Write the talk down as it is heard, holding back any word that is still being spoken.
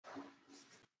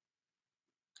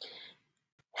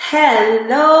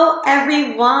Hello,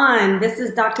 everyone. This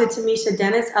is Dr. Tamisha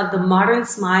Denis of The Modern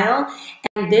Smile,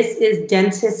 and this is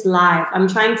Dentist Live. I'm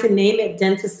trying to name it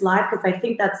Dentist Live because I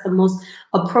think that's the most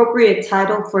appropriate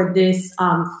title for this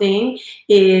thing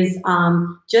is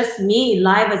just me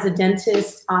live as a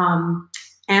dentist,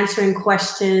 answering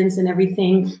questions and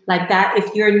everything like that.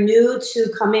 If you're new to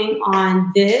coming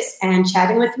on this and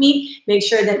chatting with me, make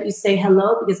sure that you say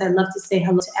hello because I love to say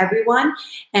hello to everyone.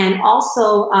 And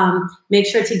also make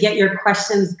sure to get your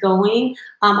questions going.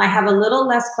 I have a little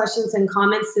less questions and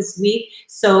comments this week.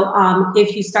 So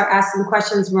if you start asking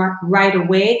questions right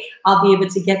away, I'll be able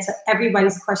to get to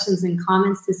everybody's questions and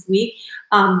comments this week.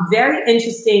 Very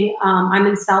interesting. I'm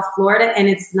in South Florida and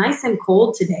it's nice and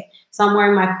cold today. So I'm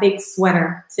wearing my fake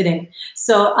sweater today.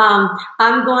 So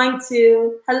I'm going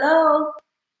to, hello.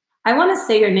 I want to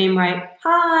say your name right.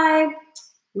 Hi,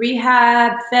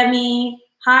 Rehab, Femi.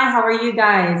 Hi, how are you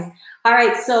guys? All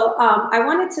right, so I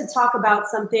wanted to talk about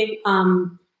something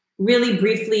really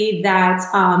briefly that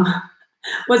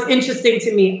was interesting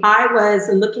to me. I was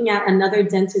looking at another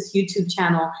dentist YouTube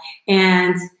channel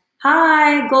and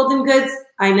hi, Golden Goods.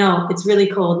 I know, it's really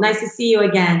cold. Nice to see you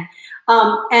again.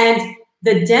 And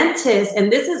the dentist,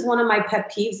 and this is one of my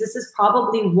pet peeves, this is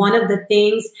probably one of the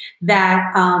things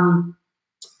that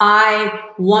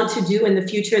I want to do in the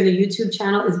future in the YouTube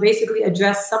channel is basically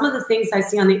address some of the things I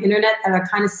see on the internet that are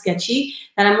kind of sketchy,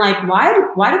 that I'm like,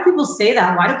 why do people say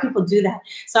that? Why do people do that?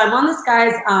 So I'm on this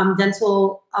guy's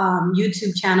dental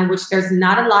YouTube channel, which there's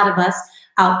not a lot of us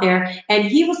out there. And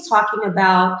he was talking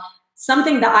about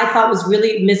something that I thought was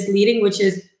really misleading, which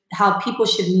is how people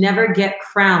should never get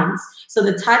crowns. So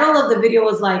the title of the video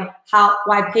was like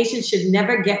why patients should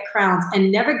never get crowns and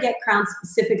never get crowns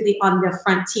specifically on their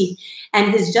front teeth.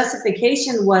 And his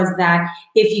justification was that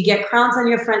if you get crowns on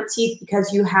your front teeth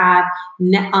because you have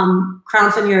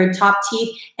crowns on your top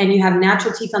teeth and you have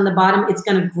natural teeth on the bottom, it's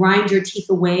going to grind your teeth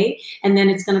away and then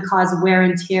it's going to cause wear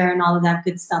and tear and all of that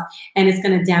good stuff. And it's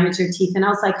going to damage your teeth. And I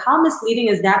was like, how misleading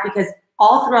is that? Because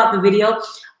all throughout the video,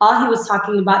 all he was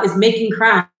talking about is making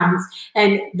crowns.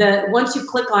 And once you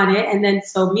click on it, and then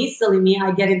so me, silly me,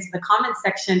 I get into the comment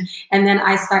section and then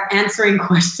I start answering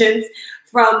questions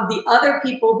from the other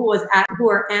people who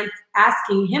are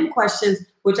asking him questions,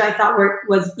 which I thought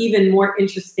was even more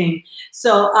interesting.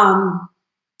 So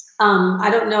I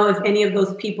don't know if any of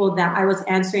those people that I was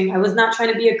answering, I was not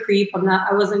trying to be a creep.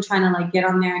 I wasn't trying to like get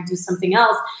on there and do something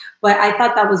else, but I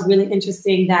thought that was really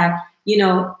interesting that, you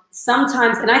know,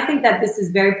 sometimes, and I think that this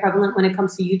is very prevalent when it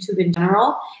comes to YouTube in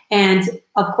general. And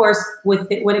of course, when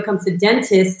it comes to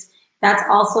dentists, that's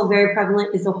also very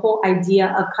prevalent, is the whole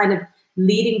idea of kind of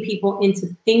leading people into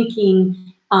thinking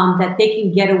that they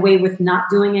can get away with not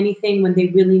doing anything when they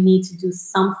really need to do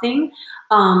something.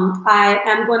 I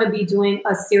am going to be doing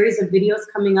a series of videos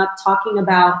coming up talking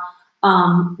about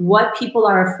what people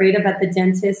are afraid of at the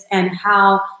dentist and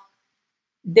how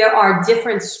there are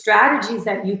different strategies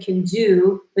that you can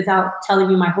do without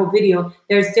telling you my whole video.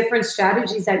 There's different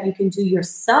strategies that you can do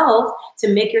yourself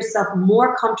to make yourself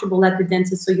more comfortable at the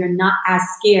dentist so you're not as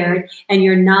scared and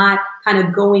you're not kind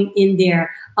of going in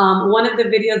there. One of the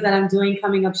videos that I'm doing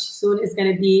coming up soon is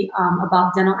going to be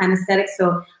about dental anesthetics.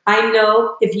 So I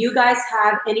know if you guys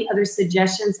have any other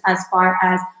suggestions as far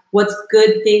as what's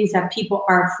good things that people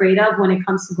are afraid of when it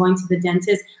comes to going to the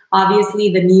dentist. Obviously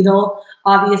the needle,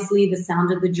 obviously the sound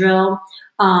of the drill.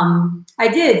 I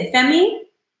did, Femi?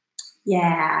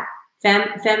 Yeah,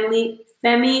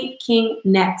 Femi King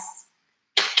next.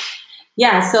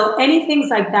 Yeah, so any things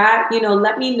like that, you know,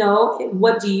 let me know.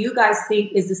 What do you guys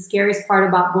think is the scariest part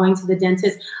about going to the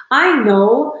dentist? I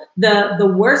know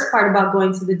the worst part about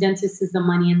going to the dentist is the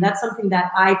money. And that's something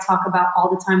that I talk about all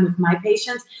the time with my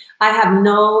patients. I have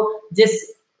no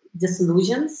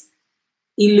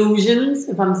illusions,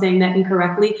 if I'm saying that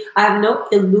incorrectly. I have no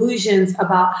illusions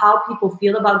about how people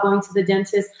feel about going to the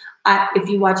dentist. If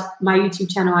you watch my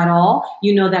YouTube channel at all,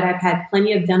 you know that I've had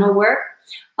plenty of dental work.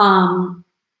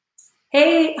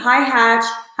 Hey, hi Hatch,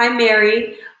 hi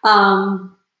Mary.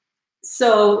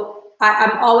 So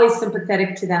I'm always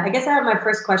sympathetic to that. I guess I have my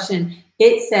first question.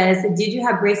 It says, did you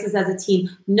have braces as a teen?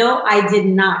 No, I did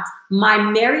not. My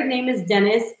married name is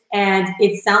Dennis and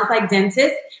it sounds like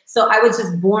dentist. So I was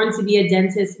just born to be a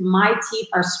dentist. My teeth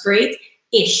are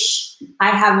straight-ish.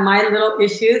 I have my little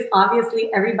issues. Obviously,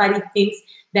 everybody thinks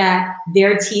that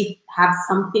their teeth have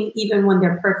something even when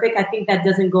they're perfect. I think that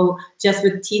doesn't go just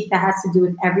with teeth. That has to do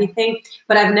with everything.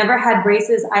 But I've never had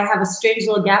braces. I have a strange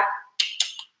little gap.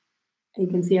 You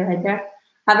can see it right there.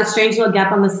 I have a strange little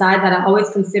gap on the side that I always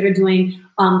consider doing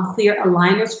clear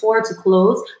aligners to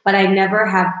close, but I never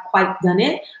have quite done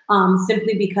it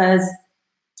simply because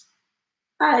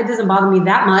it doesn't bother me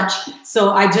that much.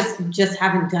 So I just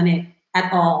haven't done it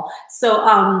at all. So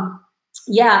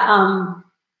yeah,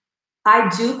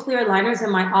 I do clear aligners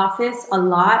in my office a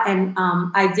lot, and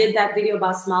I did that video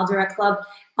about Smile Direct Club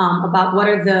about what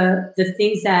are the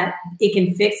things that it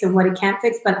can fix and what it can't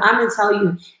fix. But I'm gonna tell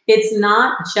you, it's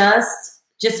not just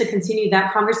to continue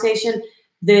that conversation.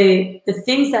 The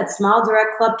things that Smile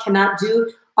Direct Club cannot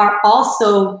do are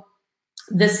also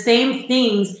the same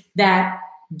things that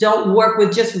don't work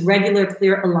with just regular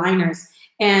clear aligners.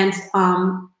 And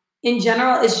in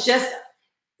general, it's just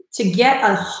to get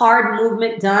a hard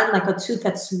movement done, like a tooth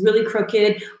that's really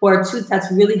crooked or a tooth that's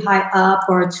really high up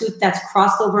or a tooth that's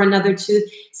crossed over another tooth.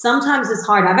 Sometimes it's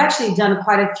hard. I've actually done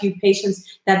quite a few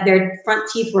patients that their front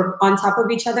teeth were on top of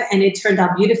each other and it turned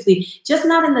out beautifully, just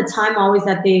not in the time always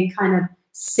that they kind of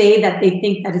say that they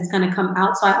think that it's going to come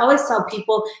out. So I always tell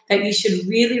people that you should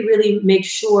really, really make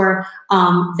sure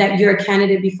that you're a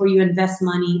candidate before you invest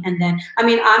money. And then, I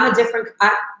mean, I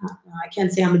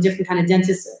can't say I'm a different kind of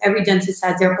dentist. Every dentist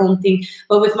has their own thing.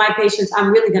 But with my patients,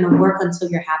 I'm really going to work until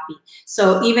you're happy.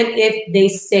 So even if they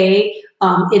say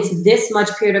it's this much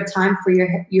period of time for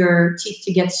your teeth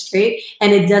to get straight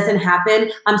and it doesn't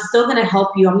happen, I'm still going to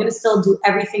help you. I'm going to still do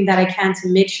everything that I can to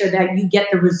make sure that you get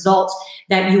the results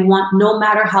that you want, no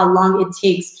matter how long it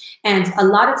takes. And a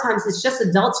lot of times it's just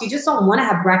adults. You just don't want to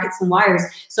have brackets and wires.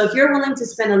 So if you're willing to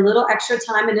spend a little extra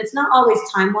time, and it's not always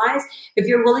time-wise, if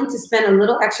you're willing to spend a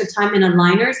little extra time in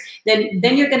aligners,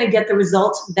 then you're going to get the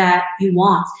results that you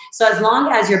want. So as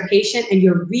long as you're patient and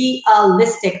you're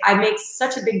realistic, I make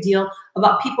such a big deal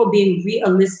about people being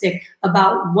realistic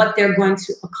about what they're going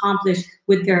to accomplish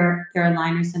with their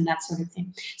aligners and that sort of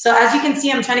thing. So as you can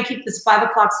see, I'm trying to keep this 5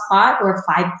 o'clock spot or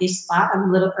 5-ish spot. I'm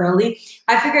a little early.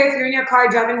 I figure if you're in your car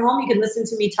driving home, you can listen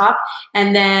to me talk.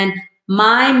 And then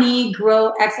my me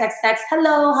grow XXX.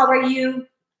 Hello, how are you?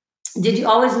 Did you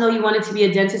always know you wanted to be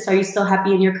a dentist? Are you still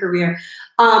happy in your career?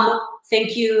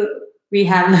 Thank you,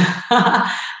 Rehab.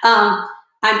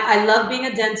 I love being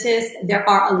a dentist. There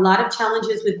are a lot of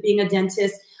challenges with being a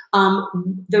dentist.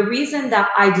 The reason that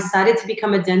I decided to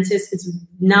become a dentist is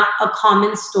not a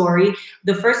common story.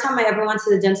 The first time I ever went to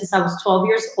the dentist, I was 12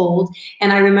 years old.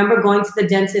 And I remember going to the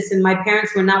dentist, and my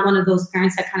parents were not one of those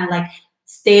parents that kind of like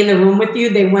stay in the room with you.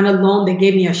 They went alone. They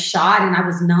gave me a shot and I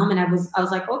was numb and I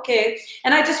was like, okay.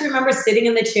 And I just remember sitting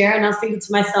in the chair and I was thinking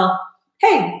to myself,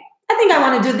 hey, I think I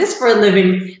want to do this for a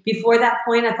living. Before that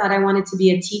point, I thought I wanted to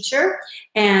be a teacher.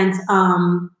 And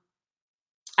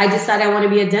I decided I want to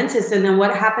be a dentist. And then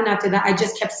what happened after that, I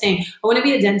just kept saying, I want to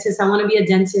be a dentist. I want to be a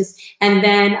dentist. And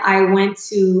then I went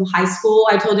to high school.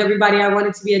 I told everybody I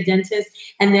wanted to be a dentist.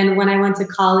 And then when I went to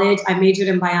college, I majored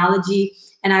in biology.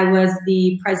 And I was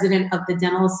the president of the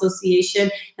dental association.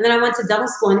 And then I went to dental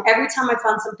school. And every time I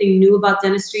found something new about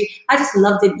dentistry, I just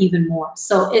loved it even more.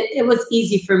 So it was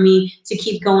easy for me to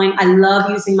keep going. I love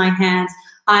using my hands.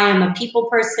 I am a people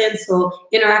person. So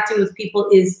interacting with people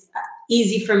is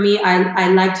easy for me. I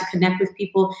like to connect with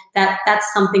people.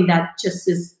 That's something that just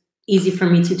is easy for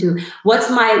me to do. What's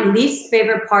my least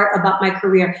favorite part about my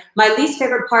career? My least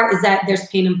favorite part is that there's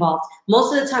pain involved.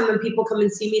 Most of the time when people come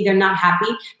and see me, they're not happy.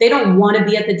 They don't want to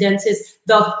be at the dentist.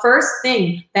 The first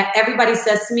thing that everybody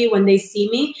says to me when they see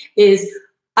me is,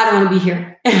 I don't want to be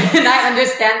here. And I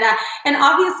understand that. And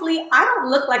obviously, I don't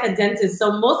look like a dentist.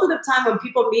 So most of the time when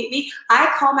people meet me,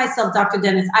 I call myself Dr.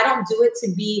 Dennis. I don't do it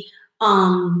to be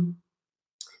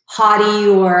haughty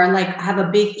or like have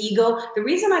a big ego. The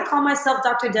reason I call myself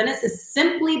Dr. Dennis is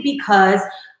simply because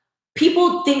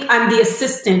people think I'm the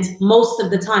assistant most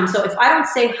of the time. So if I don't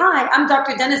say, hi, I'm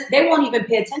Dr. Dennis, they won't even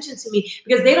pay attention to me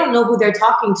because they don't know who they're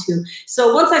talking to.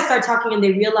 So once I start talking and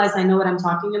they realize I know what I'm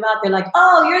talking about, they're like,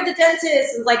 oh, you're the dentist.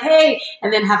 And it's like, hey.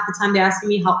 And then half the time they're asking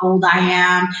me how old I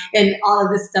am and all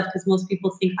of this stuff because most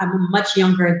people think I'm much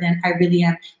younger than I really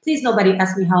am. Please, nobody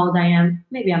ask me how old I am.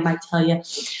 Maybe I might tell you.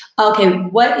 Okay,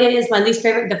 what is my least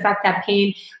favorite? The fact that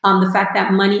pain, the fact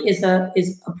that money is a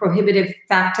prohibitive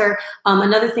factor.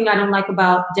 Another thing I don't like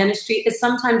about dentistry is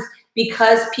sometimes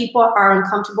because people are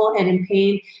uncomfortable and in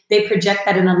pain, they project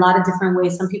that in a lot of different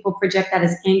ways. Some people project that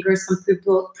as anger. Some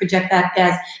people project that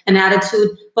as an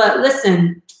attitude. But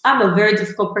listen, I'm a very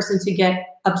difficult person to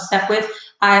get upset with.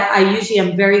 I usually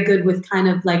am very good with kind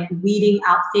of like weeding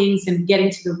out things and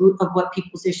getting to the root of what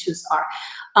people's issues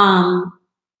are.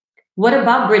 What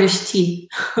about British teeth?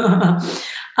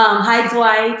 Hi,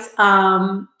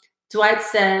 Dwight. Dwight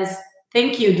says,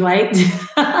 thank you, Dwight.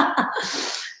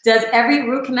 Does every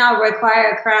root canal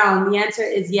require a crown? The answer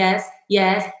is yes,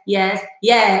 yes, yes,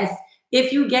 yes.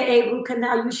 If you get a root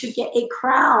canal, you should get a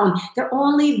crown. There are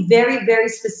only very, very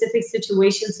specific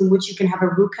situations in which you can have a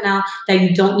root canal that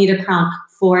you don't need a crown.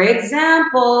 For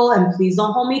example, and please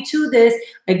don't hold me to this,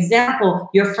 example,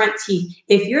 your front teeth.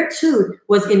 If your tooth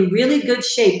was in really good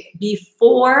shape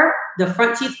before, the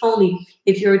front teeth only,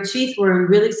 if your teeth were in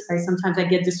really, sorry, sometimes I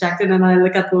get distracted and I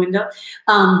look out the window,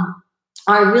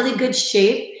 are in really good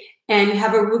shape, and you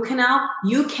have a root canal,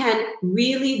 you can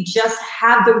really just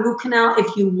have the root canal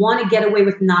if you want to get away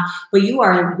with not, but you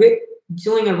are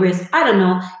doing a risk. I don't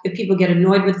know if people get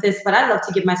annoyed with this, but I love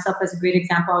to give myself as a great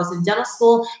example. I was in dental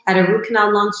school, had a root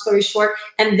canal, long story short,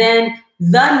 and then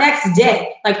the next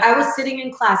day, like I was sitting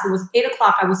in class, it was 8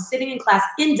 o'clock, I was sitting in class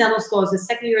in dental school, I was a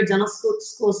second year dental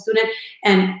school student,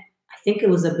 and I think it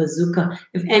was a bazooka.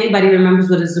 If anybody remembers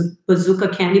what is a bazooka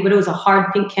candy, but it was a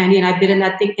hard pink candy, and I bit in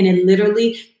that thing and it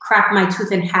literally cracked my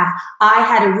tooth in half. I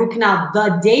had a root canal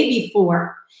the day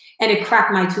before and it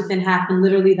cracked my tooth in half, and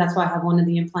literally that's why I have one of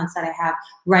the implants that I have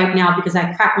right now, because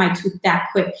I cracked my tooth that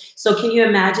quick. So can you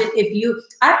imagine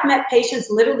I've met patients,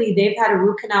 literally they've had a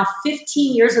root canal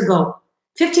 15 years ago.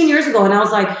 15 years ago, and I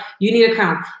was like, you need a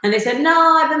crown. And they said, no,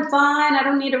 I've been fine. I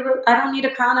don't need a crown. I don't need a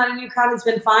crown. It's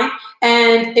been fine.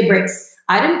 And it breaks.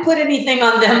 I didn't put anything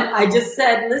on them. I just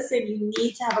said, listen, you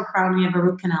need to have a crown when you have a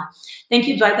root canal. Thank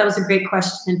you, Dwight. That was a great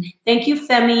question. Thank you,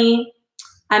 Femi.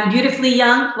 I'm beautifully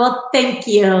young. Well, thank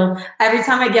you. Every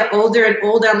time I get older and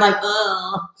older, I'm like,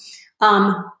 oh.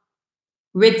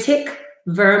 Ritik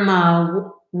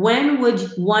Verma, when would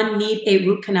one need a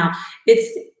root canal?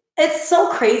 It's so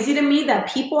crazy to me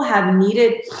that people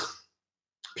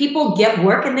get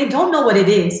work and they don't know what it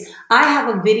is. I have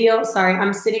a video, sorry,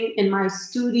 I'm sitting in my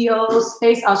studio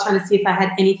space. I was trying to see if I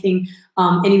had anything,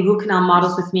 any root canal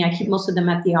models with me. I keep most of them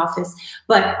at the office.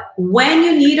 But when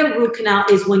you need a root canal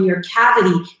is when your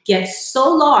cavity gets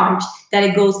so large that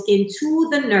it goes into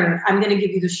the nerve. I'm gonna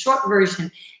give you the short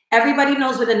version. Everybody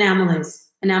knows what enamel is.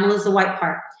 Enamel is the white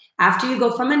part. After you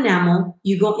go from enamel,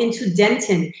 you go into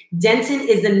dentin. Dentin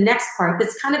is the next part.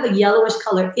 It's kind of a yellowish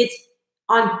color. It's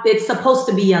supposed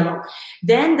to be yellow.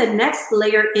 Then the next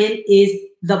layer in is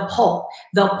the pulp.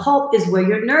 The pulp is where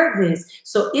your nerve is.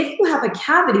 So if you have a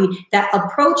cavity that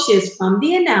approaches from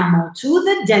the enamel to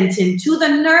the dentin to the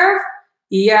nerve,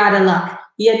 you're out of luck.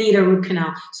 You need a root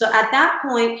canal. So at that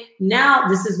point, now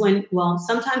this is when, well,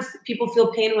 sometimes people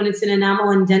feel pain when it's in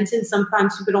enamel and dentin.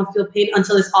 Sometimes people don't feel pain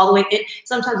until it's all the way in.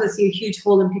 Sometimes I see a huge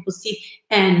hole in people's teeth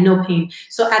and no pain.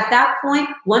 So at that point,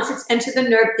 once it's entered the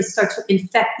nerve, it starts to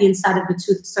infect the inside of the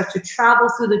tooth. It starts to travel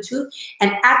through the tooth.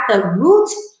 And at the root,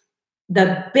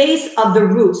 the base of the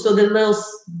root, so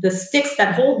the sticks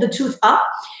that hold the tooth up,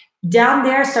 down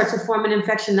there starts to form an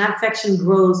infection. That infection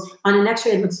grows. On an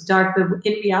x-ray, it looks dark, but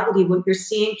in reality, what you're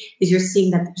seeing is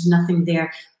that there's nothing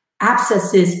there.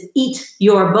 Abscesses eat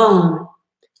your bone.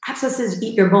 Abscesses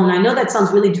eat your bone. I know that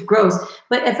sounds really gross,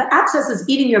 but if an abscess is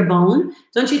eating your bone,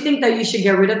 don't you think that you should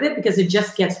get rid of it, because it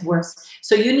just gets worse?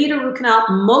 So you need a root canal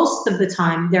most of the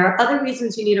time. There are other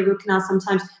reasons you need a root canal.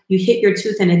 Sometimes you hit your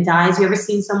tooth and it dies. You ever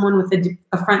seen someone with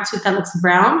a front tooth that looks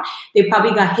brown? They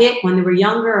probably got hit when they were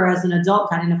younger or as an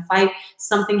adult, got in a fight,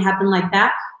 something happened like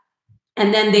that.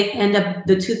 And then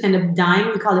the tooth end up dying.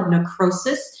 We call it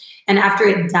necrosis. And after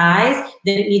it dies,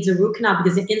 then it needs a root canal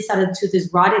because the inside of the tooth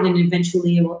is rotted and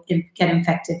eventually it will get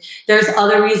infected. There's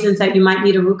other reasons that you might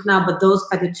need a root canal, but those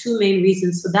are the two main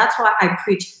reasons. So that's why I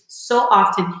preach so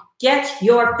often, get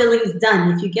your fillings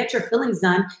done. If you get your fillings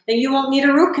done, then you won't need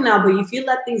a root canal. But if you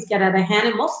let things get out of hand,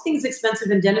 and most things expensive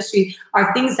in dentistry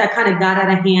are things that kind of got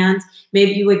out of hand,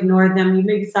 maybe you ignored them, you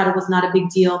maybe thought it was not a big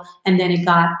deal, and then it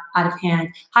got out of hand.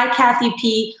 Hi, Kathy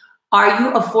P. Are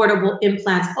you affordable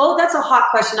implants? Oh, that's a hot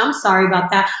question. I'm sorry about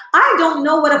that. I don't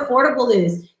know what affordable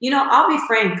is. You know, I'll be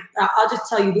frank. I'll just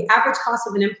tell you, the average cost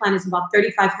of an implant is about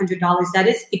 $3,500. That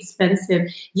is expensive.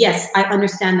 Yes, I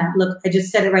understand that. Look, I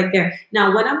just said it right there.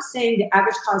 Now, when I'm saying the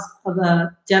average cost of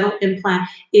a dental implant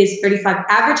is $35,000,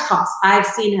 average cost, I've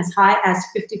seen as high as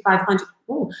 $5,500.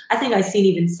 Oh, I think I've seen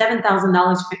even $7,000 for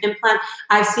an implant.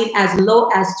 I've seen as low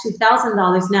as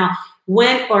 $2,000. Now,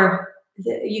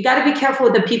 you got to be careful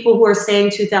with the people who are saying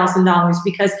 $2,000,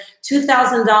 because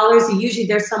 $2,000, usually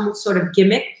there's some sort of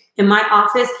gimmick. In my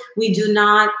office, we do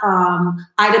not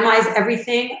itemize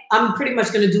everything. I'm pretty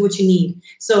much going to do what you need.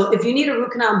 So if you need a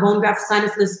root canal, bone graft,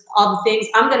 sinus lift, all the things,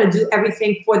 I'm going to do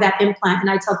everything for that implant. And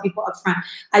I tell people up front,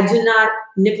 I do not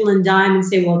nickel and dime and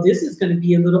say, well, this is going to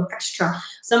be a little extra.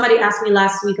 Somebody asked me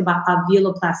last week about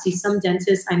alveoloplasty. Some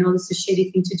dentists, I know this is a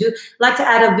shady thing to do, like to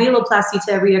add alveoloplasty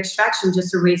to every extraction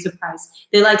just to raise the price.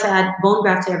 They like to add bone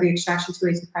graft to every extraction to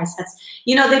raise the price. That's,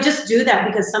 you know, they just do that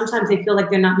because sometimes they feel like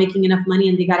they're not making enough money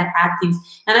and they got to add things.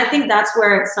 And I think that's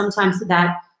where sometimes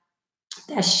that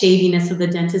shadiness of the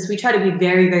dentist, we try to be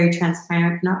very, very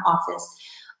transparent in our office.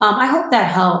 I hope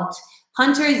that helped.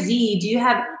 Hunter Z,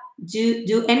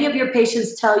 do any of your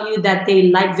patients tell you that they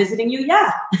like visiting you?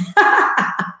 Yeah.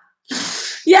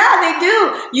 Yeah, they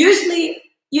do. Usually,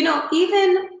 you know,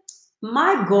 even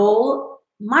my goal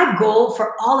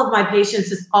for all of my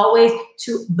patients is always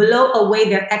to blow away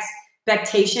their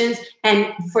expectations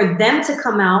and for them to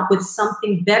come out with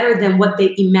something better than what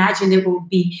they imagined it will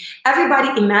be. Everybody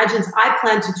imagines I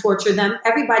plan to torture them.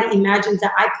 Everybody imagines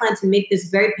that I plan to make this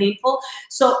very painful.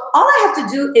 So all I have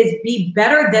to do is be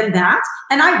better than that,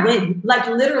 and I win. Like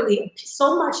literally,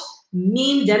 so much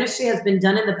mean dentistry has been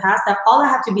done in the past that all I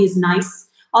have to be is nice.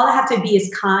 All I have to be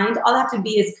is kind. All I have to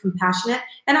be is compassionate,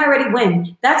 and I already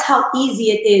win. That's how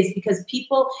easy it is, because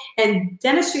people and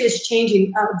dentistry is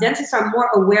changing. Dentists are more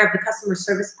aware of the customer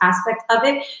service aspect of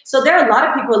it. So there are a lot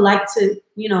of people who like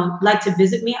to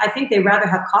visit me. I think they'd rather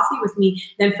have coffee with me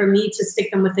than for me to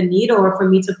stick them with a needle or for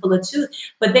me to pull a tooth.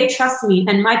 But they trust me,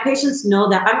 and my patients know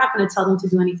that I'm not going to tell them to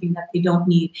do anything that they don't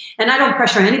need. And I don't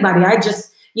pressure anybody. I just,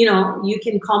 you know, you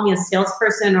can call me a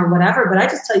salesperson or whatever, but I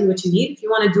just tell you what you need. If you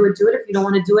want to do it, do it. If you don't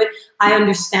want to do it, I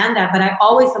understand that. But I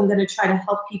always am going to try to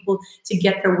help people to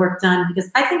get their work done, because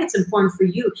I think it's important for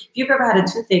you. If you've ever had a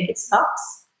toothache, it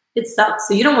sucks. It sucks.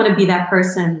 So you don't want to be that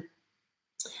person.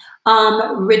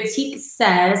 Ritik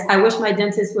says, I wish my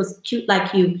dentist was cute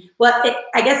like you. Well,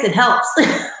 I guess it helps.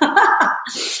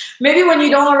 Maybe when you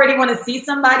don't already want to see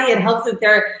somebody, it helps if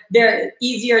they're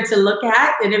easier to look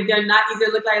at. And if they're not easier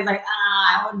to look at, it's like,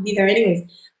 I want to be there anyways.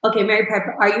 Okay, Mary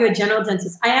Piper, are you a general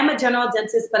dentist? I am a general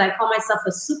dentist, but I call myself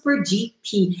a super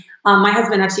GP. My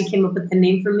husband actually came up with the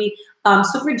name for me.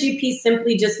 Super GP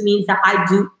simply just means that I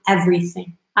do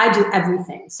everything. I do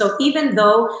everything. So even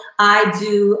though I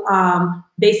do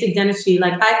basic dentistry,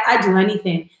 like I do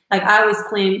anything. Like I always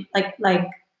claim, like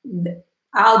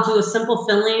I'll do a simple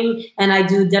filling, and I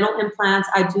do dental implants.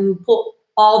 I do pull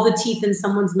all the teeth in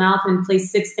someone's mouth and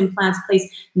place 6 implants, place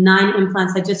 9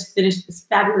 implants. I just finished this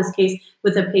fabulous case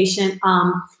with a patient,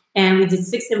 and we did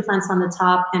 6 implants on the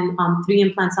top and 3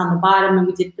 implants on the bottom, and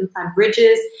we did implant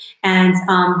bridges. And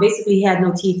basically he had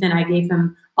no teeth, and I gave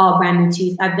him all brand new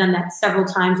teeth. I've done that several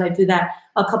times. I do that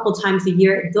a couple times a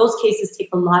year. Those cases take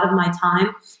a lot of my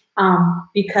time,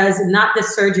 because not the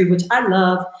surgery, which I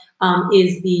love,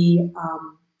 is the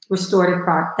restorative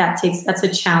part. That's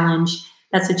a challenge.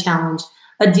 That's a challenge.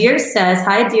 Adir says,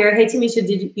 hi Adir. Hey Tamisha,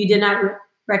 you did not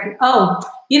reckon? Oh,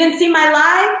 you didn't see my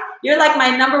live? You're like my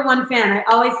 #1 fan. I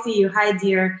always see you. Hi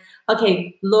Adir.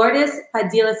 Okay, Lourdes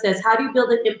Padilla says, how do you build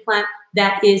an implant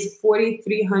that is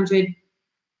 4,300?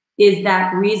 Is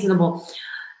that reasonable?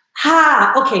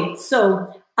 Okay,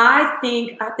 so I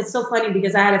think it's so funny,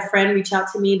 because I had a friend reach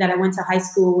out to me that I went to high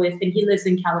school with, and he lives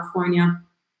in California,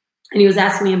 and he was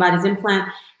asking me about his implant,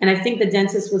 and I think the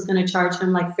dentist was going to charge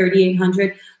him like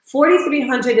 $3,800.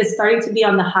 $4,300 is starting to be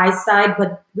on the high side,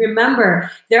 but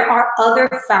remember, there are other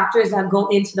factors that go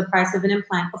into the price of an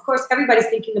implant. Of course, everybody's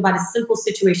thinking about a simple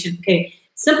situation. Okay,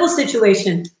 simple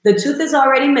situation. The tooth is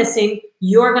already missing.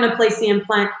 You're going to place the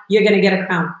implant. You're going to get a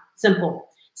crown. Simple.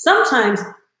 Sometimes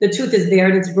the tooth is there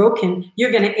and it's broken.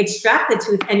 You're going to extract the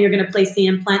tooth and you're going to place the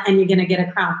implant and you're going to get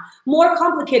a crown. More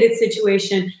complicated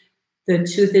situation. The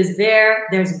tooth is there.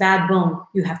 There's bad bone.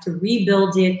 You have to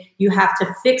rebuild it. You have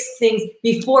to fix things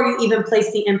before you even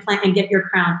place the implant and get your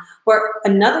crown. Or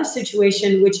another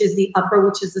situation, which is the upper,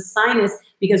 which is the sinus,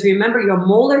 because remember your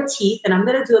molar teeth, and I'm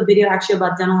going to do a video actually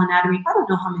about dental anatomy. I don't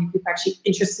know how many people are actually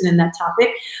interested in that topic,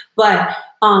 but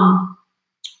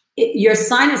your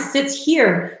sinus sits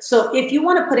here. So if you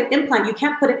want to put an implant, you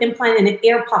can't put an implant in an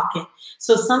air pocket.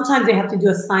 So sometimes they have to do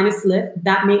a sinus lift.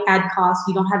 That may add cost.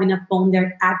 You don't have enough bone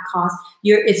there, add cost.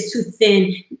 It's too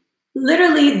thin.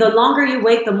 Literally, the longer you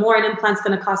wait, the more an implant's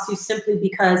going to cost you, simply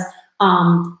because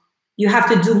you have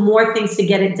to do more things to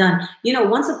get it done. You know,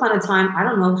 once upon a time, I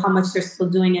don't know how much they're still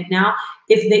doing it now.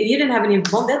 If you didn't have any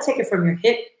bone, they'll take it from your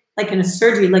hip. Like in a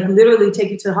surgery, like literally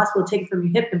take you to the hospital, take it from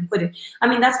your hip and put it. I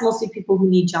mean, that's mostly people who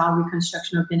need jaw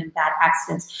reconstruction or been in bad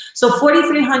accidents. So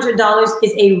 $4,300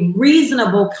 is a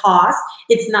reasonable cost.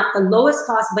 It's not the lowest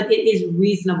cost, but it is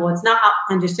reasonable. It's not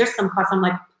outlandish. There's some costs I'm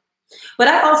like, but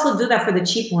I also do that for the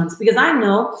cheap ones, because I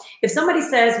know if somebody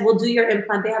says, we'll do your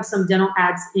implant, they have some dental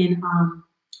ads in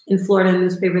Florida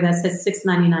newspaper that says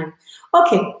 $6.99.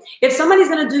 Okay, if somebody's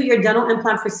gonna do your dental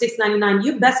implant for $6.99,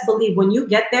 you best believe when you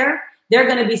get there, they're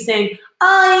going to be saying,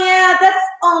 oh, yeah, that's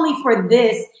only for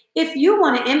this. If you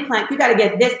want an implant, you got to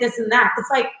get this, this, and that. It's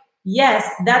like,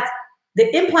 yes,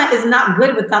 the implant is not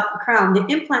good without the crown. The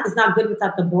implant is not good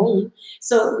without the bone.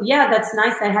 So, yeah, that's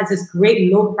nice. That has this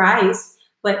great low price.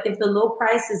 But if the low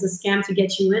price is a scam to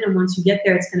get you in, and once you get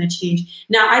there, it's going to change.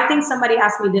 Now, I think somebody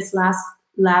asked me this last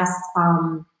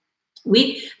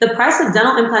week. The price of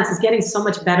dental implants is getting so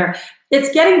much better.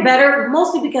 It's getting better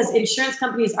mostly because insurance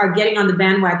companies are getting on the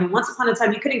bandwagon. Once upon a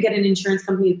time, you couldn't get an insurance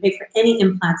company to pay for any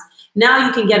implants. Now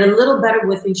you can get a little better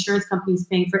with insurance companies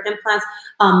paying for implants.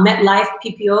 MetLife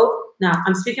PPO. Now,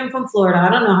 I'm speaking from Florida. I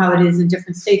don't know how it is in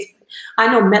different states. But I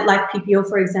know MetLife PPO,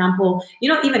 for example,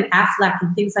 even Aflac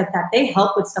and things like that, they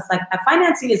help with stuff like that.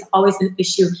 Financing is always an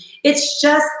issue. It's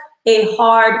just a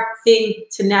hard thing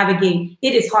to navigate.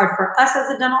 It is hard for us as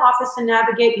a dental office to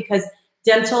navigate because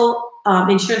dental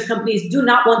insurance companies do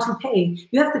not want to pay.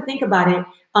 You have to think about it.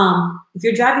 If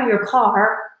you're driving your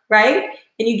car, right,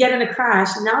 and you get in a crash,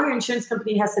 now your insurance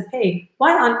company has to pay.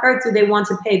 Why on earth do they want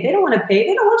to pay? They don't want to pay.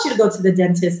 They don't want you to go to the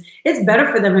dentist. It's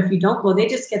better for them if you don't go. They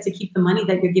just get to keep the money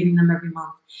that you're giving them every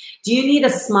month. Do you need a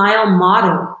smile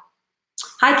model?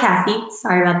 Hi, Kathy.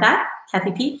 Sorry about that.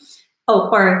 Kathy P. Oh,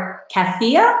 or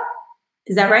Kathia?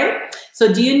 Is that right?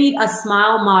 So do you need a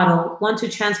smile model? Want to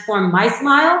transform my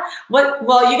smile? What?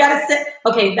 Well, you got to say,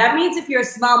 okay, that means if you're a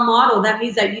smile model, that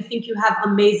means that you think you have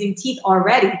amazing teeth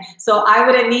already. So I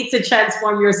wouldn't need to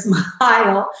transform your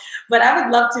smile, but I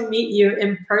would love to meet you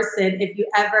in person if you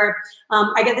ever,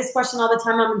 I get this question all the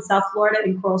time. I'm in South Florida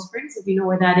in Coral Springs, if you know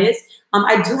where that is.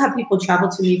 I do have people travel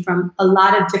to me from a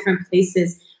lot of different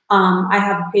places. I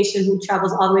have a patient who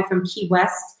travels all the way from Key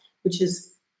West, which is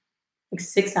like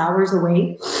 6 hours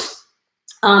away.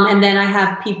 And then I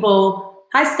have people,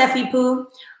 hi, Steffi Poo.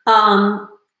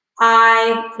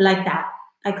 I like that.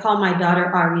 I call my daughter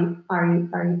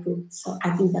Ari Poo. So I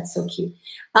think that's so cute.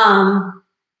 Are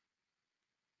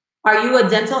you a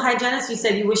dental hygienist? You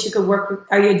said you wish you could work with,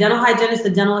 are you a dental hygienist,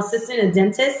 a dental assistant, a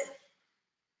dentist?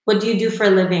 What do you do for a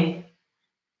living?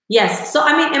 Yes. So,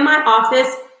 I mean, in my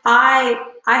office, I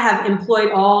have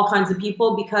employed all kinds of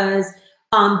people because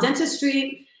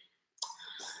dentistry,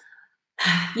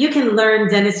 you can learn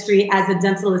dentistry as a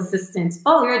dental assistant.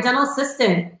 Oh, you're a dental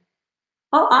assistant.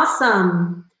 Oh,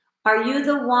 awesome. Are you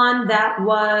the one that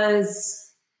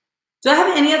was, do I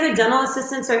have any other dental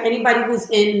assistants or anybody who's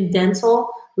in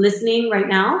dental listening right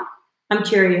now? I'm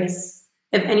curious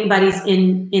if anybody's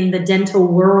in the dental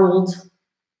world.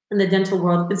 In the dental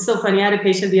world. It's so funny. I had a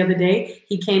patient the other day.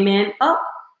 He came in, oh,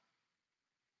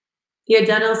 you're a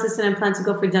dental assistant and plan to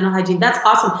go for dental hygiene. That's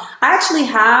awesome. I actually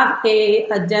have a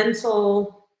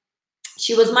dental,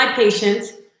 she was my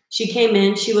patient. She came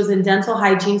in, she was in dental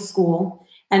hygiene school.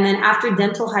 And then after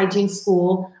dental hygiene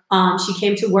school, she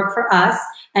came to work for us.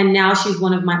 And now she's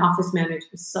one of my office managers.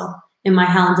 So in my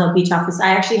Hallandale Beach office,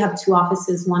 I actually have 2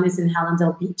 offices. One is in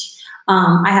Hallandale Beach.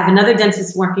 I have another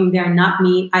dentist working there, not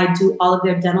me. I do all of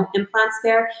their dental implants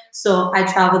there. So I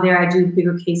travel there. I do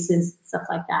bigger cases, stuff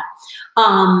like that.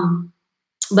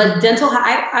 But dental,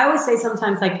 I always say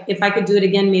sometimes, like, if I could do it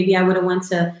again, maybe I would have went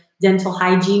to dental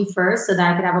hygiene first so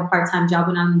that I could have a part-time job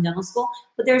when I'm in dental school.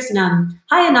 But there's none.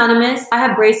 Hi, Anonymous. I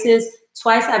have braces.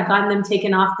 Twice I've gotten them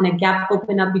taken off and a gap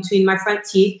opened up between my front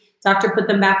teeth. Doctor put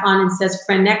them back on and says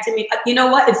frenectomy. You know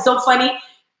what? It's so funny.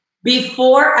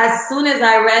 Before, as soon as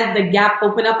I read the gap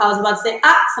open up, I was about to say,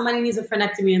 somebody needs a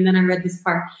frenectomy. And then I read this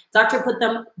part. Doctor put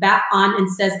them back on and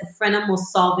says the frenum will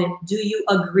solve it. Do you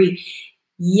agree?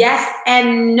 Yes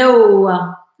and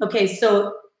no. Okay,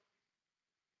 so,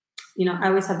 I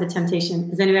always have the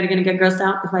temptation. Is anybody going to get grossed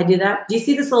out if I do that? Do you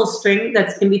see this little string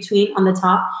that's in between on the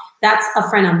top? That's a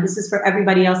frenum. This is for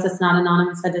everybody else that's not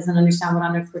anonymous, that doesn't understand what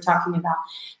on earth we're talking about.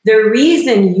 The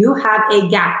reason you have a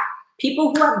gap,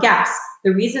 people who have gaps,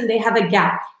 the reason they have a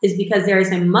gap is because there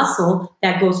is a muscle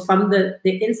that goes from the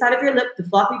inside of your lip, the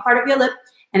fluffy part of your lip,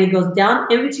 and it goes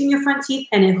down in between your front teeth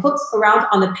and it hooks around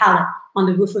on the palate, on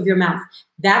the roof of your mouth.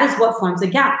 That is what forms a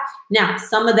gap. Now,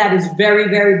 some of that is very,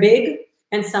 very big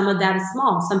and some of that is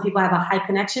small. Some people have a high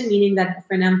connection, meaning that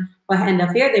the frenum will end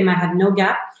up here. They might have no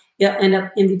gap. It'll end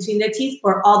up in between their teeth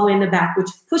or all the way in the back, which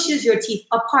pushes your teeth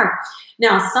apart.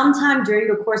 Now, sometime during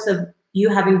the course of you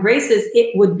having braces,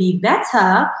 it would be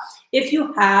better if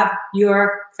you have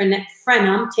your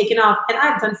frenum taken off. And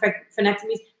I've done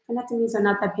frenectomies. Frenectomies are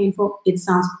not that painful. It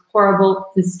sounds horrible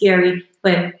and scary,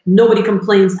 but nobody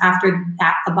complains after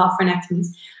that about frenectomies.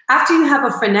 After you have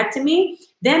a frenectomy,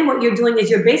 then what you're doing is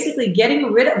you're basically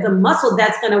getting rid of the muscle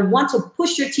that's going to want to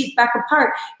push your teeth back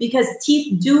apart, because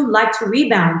teeth do like to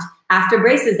rebound after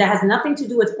braces. That has nothing to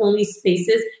do with only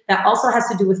spaces. That also has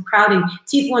to do with crowding.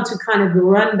 Teeth want to kind of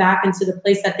run back into the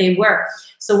place that they were.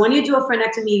 So when you do a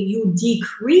frenectomy, you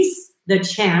decrease the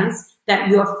chance that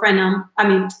your frenum,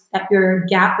 that your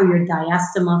gap or your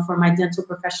diastema, for my dental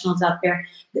professionals out there,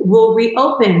 will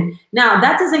reopen. Now,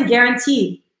 that doesn't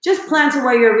guarantee just plan to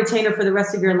wear your retainer for the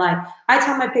rest of your life. I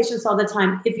tell my patients all the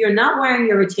time, if you're not wearing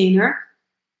your retainer,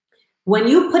 when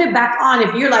you put it back on,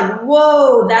 if you're like,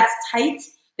 whoa, that's tight,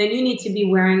 then you need to be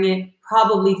wearing it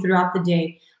probably throughout the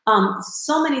day.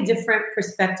 So many different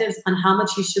perspectives on how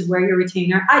much you should wear your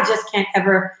retainer. I just can't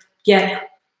ever get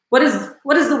what is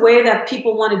the way that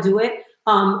people want to do it.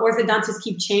 Orthodontists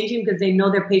keep changing because they know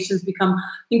their patients become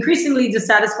increasingly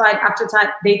dissatisfied after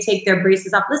they take their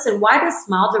braces off. Listen, why does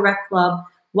Smile Direct Club,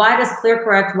 why does Clear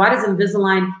Correct, why does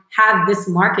Invisalign have this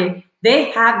market?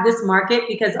 They have this market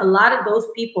because a lot of those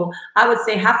people, I would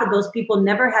say half of those people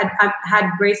never had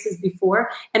braces before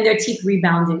and their teeth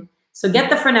rebounded. So get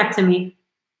the frenectomy,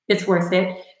 it's worth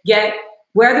it.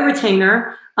 Wear the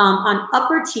retainer. On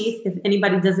upper teeth, if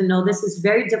anybody doesn't know, this is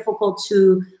very difficult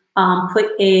to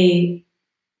put a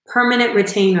permanent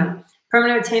retainer.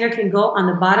 Permanent retainer can go on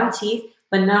the bottom teeth,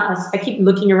 but not us. I keep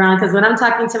looking around because when I'm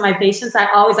talking to my patients,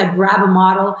 I always grab a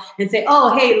model and say,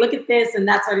 oh, hey, look at this and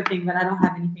that sort of thing, but I don't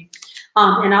have anything.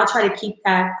 And I'll try to keep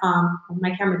that.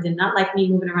 My camera did not like me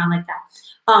moving around like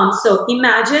that. So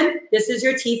imagine this is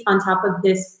your teeth on top of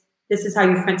this. This is how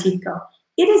your front teeth go.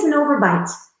 It is an overbite.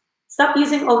 Stop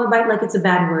using overbite like it's a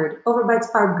bad word. Overbites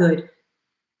are good.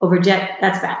 Overjet,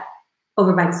 that's bad.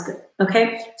 Overbite is good,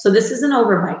 okay? So this is an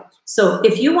overbite. So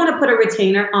if you want to put a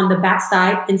retainer on the back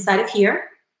side, inside of here,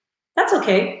 that's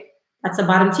okay. That's the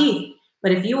bottom teeth.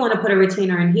 But if you want to put a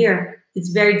retainer in here, it's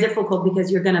very difficult because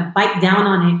you're going to bite down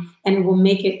on it and it will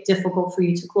make it difficult for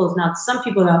you to close. Now, some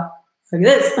people go like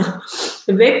this.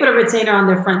 If they put a retainer on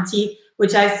their front teeth,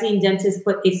 which I've seen dentists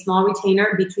put a small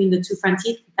retainer between the two front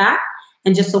teeth back,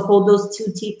 and just to hold those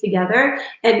two teeth together.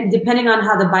 And depending on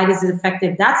how the bite is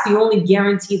effective, that's the only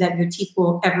guarantee that your teeth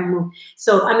will ever move.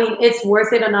 So, I mean, it's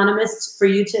worth it, Anonymous, for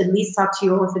you to at least talk to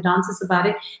your orthodontist about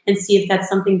it and see if that's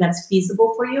something that's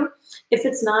feasible for you. If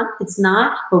it's not, it's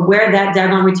not. But wear that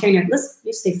daggone retainer. Listen,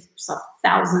 you save yourself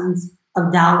thousands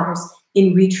of dollars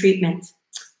in retreatment.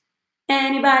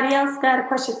 Anybody else got a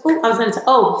question? I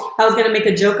was gonna make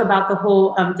a joke about the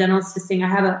whole dental assisting. I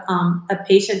have a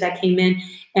patient that came in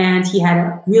and he had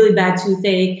a really bad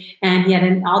toothache and he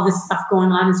had all this stuff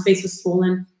going on. His face was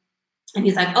swollen. And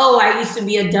he's like, oh, I used to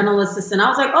be a dental assistant. I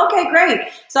was like, okay, great.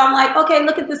 So I'm like, okay,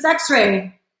 look at this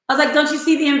x-ray. I was like, don't you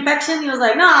see the infection? He was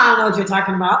like, no, I don't know what you're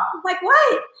talking about. I'm like,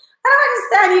 what? I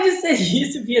don't understand. You just said you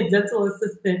used to be a dental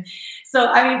assistant. So,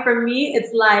 I mean, for me,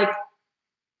 it's like,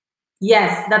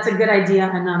 yes, that's a good idea,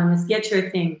 Anonymous. Get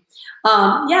your thing.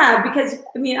 Yeah, because,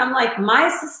 I mean, I'm like, my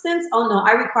assistants, oh no,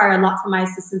 I require a lot from my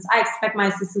assistants. I expect my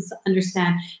assistants to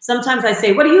understand. Sometimes I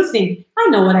say, what do you think? I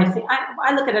know what I think.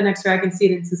 I look at an x-ray, I can see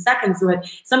it in 2 seconds. But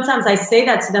sometimes I say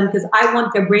that to them because I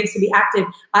want their brains to be active.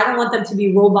 I don't want them to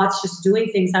be robots just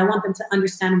doing things. I want them to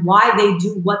understand why they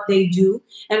do what they do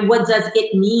and what does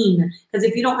it mean. Because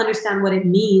if you don't understand what it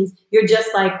means, you're just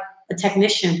like a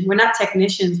technician. We're not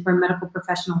technicians, we're medical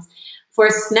professionals. For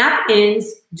snap-ins,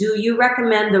 do you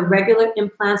recommend the regular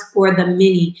implants or the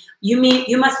mini?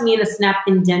 You must mean a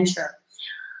snap-in denture.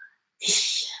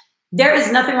 There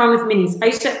is nothing wrong with minis. I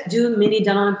used to do mini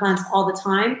dental implants all the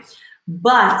time,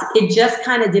 but it just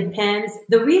kind of depends.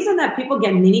 The reason that people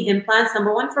get mini implants,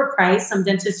 number one, for price. Some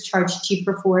dentists charge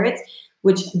cheaper for it,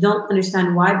 which I don't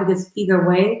understand why, because either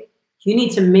way, you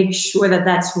need to make sure that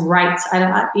that's right.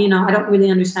 I don't really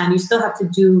understand. You still have to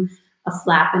do a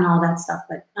flap and all that stuff,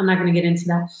 but I'm not going to get into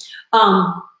that.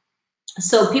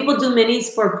 So people do minis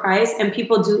for price, and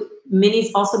people do minis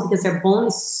also because their bone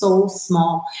is so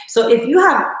small. So if you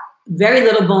have very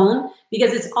little bone,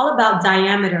 because it's all about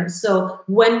diameter. So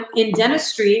when in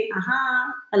dentistry,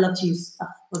 I love to use stuff,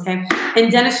 okay? In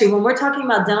dentistry, when we're talking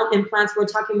about dental implants, we're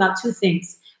talking about two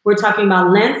things. We're talking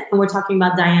about length and we're talking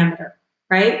about diameter,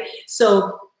 right?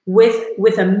 So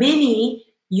with a mini,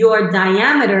 your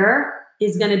diameter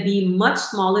is going to be much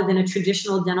smaller than a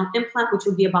traditional dental implant, which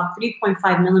would be about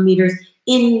 3.5 millimeters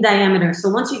in diameter. So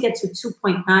once you get to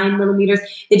 2.9 millimeters,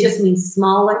 it just means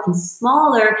smaller and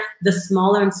smaller. The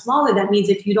smaller and smaller, that means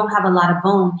if you don't have a lot of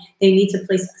bone, they need to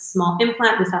place a small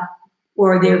implant without,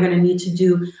 or they're going to need to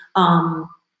do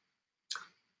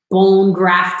bone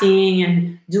grafting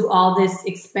and do all this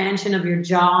expansion of your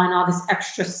jaw and all this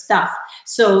extra stuff.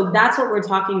 So that's what we're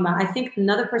talking about. I think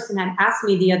another person had asked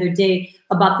me the other day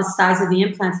about the size of the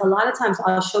implants. A lot of times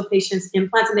I'll show patients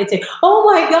implants and they say, oh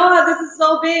my God, this is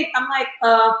so big. I'm like,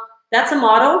 that's a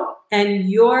model. And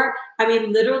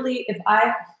literally,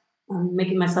 I'm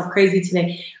making myself crazy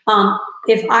today.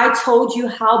 If I told you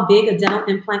how big a dental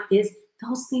implant is,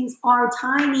 those things are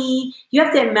tiny. You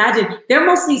have to imagine, they're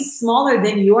mostly smaller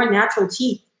than your natural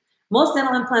teeth. Most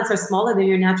dental implants are smaller than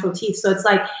your natural teeth. So it's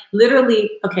like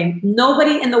literally, okay,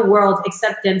 nobody in the world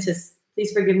except dentists,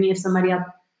 please forgive me if somebody else,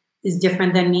 is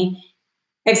different than me.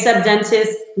 Except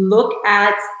dentists look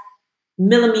at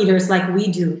millimeters like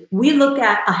we do. We look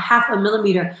at a half a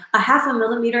millimeter. A half a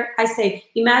millimeter, I say,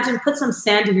 imagine put some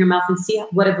sand in your mouth and see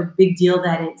what of a big deal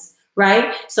that is,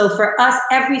 right? So for us,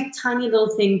 every tiny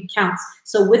little thing counts.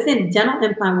 So within dental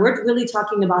implant, we're really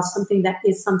talking about something that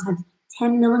is sometimes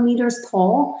 10 millimeters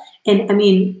tall. And I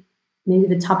mean, maybe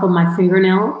the top of my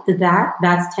fingernail,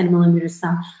 that's 10 millimeters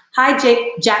tall. Hi,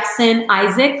 Jackson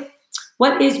Isaac.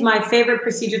 What is my favorite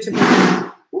procedure to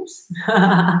perform? Oops.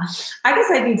 I guess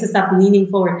I need to stop leaning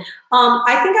forward.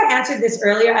 I think I answered this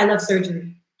earlier. I love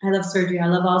surgery. I love surgery. I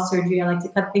love all surgery. I like to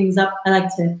cut things up. I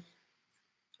like to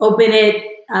open it.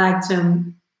 I like to,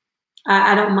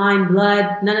 I don't mind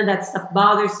blood. None of that stuff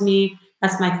bothers me.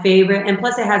 That's my favorite. And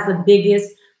plus it has the biggest,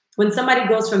 when somebody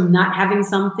goes from not having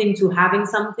something to having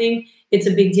something, it's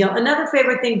a big deal. Another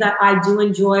favorite thing that I do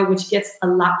enjoy, which gets a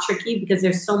lot tricky because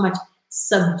there's so much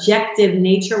subjective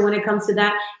nature when it comes to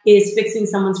that, is fixing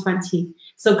someone's front teeth.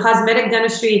 So cosmetic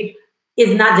dentistry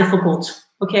is not difficult,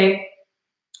 okay?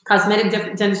 Cosmetic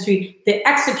dentistry, the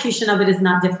execution of it is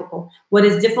not difficult. What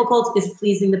is difficult is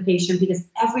pleasing the patient, because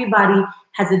everybody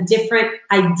has a different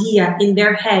idea in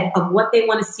their head of what they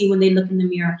want to see when they look in the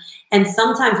mirror. And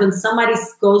sometimes when somebody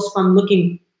goes from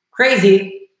looking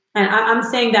crazy, and I'm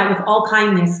saying that with all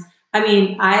kindness, I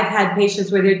mean, I've had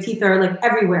patients where their teeth are like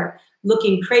everywhere,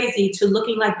 looking crazy, to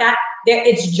looking like that,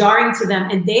 it's jarring to them,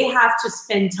 and they have to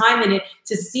spend time in it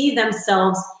to see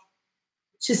themselves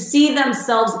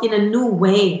in a new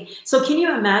way. So can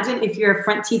you imagine if your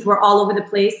front teeth were all over the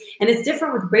place? And it's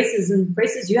different with braces. And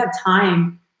braces, you have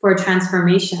time for a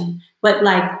transformation. But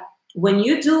like when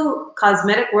you do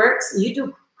cosmetic works, you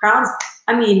do crowns,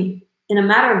 I mean, in a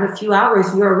matter of a few hours,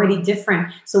 you're already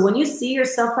different. So when you see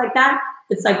yourself like that,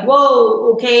 it's like,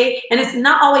 whoa, okay. And it's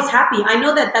not always happy. I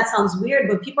know that that sounds weird,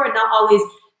 but people are not always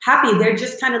happy. They're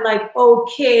just kind of like,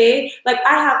 okay. Like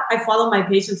I follow my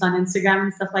patients on Instagram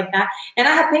and stuff like that. And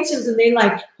I have patients and they're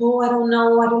like, oh, I don't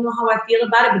know how I feel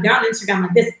about it. But they're on Instagram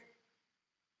like this.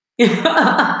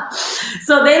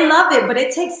 So they love it, but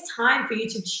it takes time for you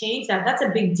to change that. That's a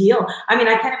big deal. I mean,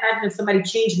 I can't imagine if somebody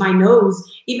changed my nose,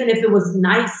 even if it was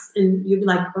nice, and you'd be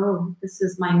like, oh, this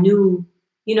is my new,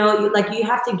 you know, you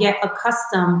have to get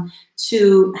accustomed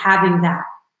to having that.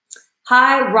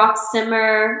 Hi, Rock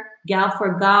Simmer, Gal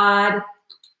for God.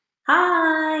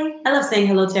 Hi. I love saying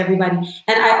hello to everybody.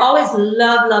 And I always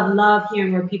love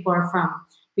hearing where people are from,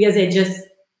 because it just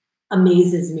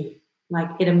amazes me. Like,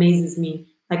 it amazes me,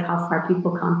 like how far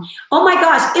people come. Oh my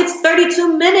gosh, it's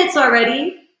 32 minutes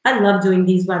already. I love doing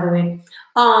these, by the way.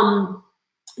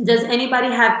 Does anybody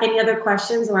have any other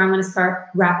questions, or I'm going to start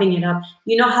wrapping it up?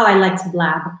 You know how I like to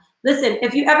blab. Listen,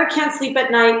 if you ever can't sleep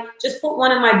at night, just put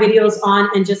one of my videos on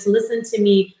and just listen to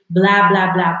me blah,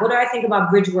 blah, blah. What do I think about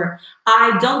bridge work?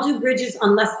 I don't do bridges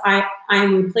unless I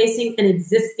am replacing an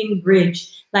existing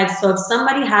bridge. Like, so if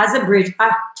somebody has a bridge,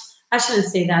 I shouldn't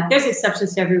say that. There's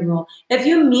exceptions to every rule. If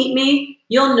you meet me,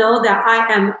 you'll know that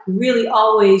I am really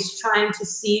always trying to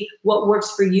see what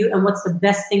works for you and what's the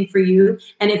best thing for you.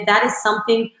 And if that is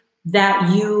something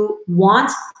that you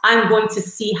want, I'm going to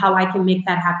see how I can make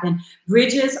that happen.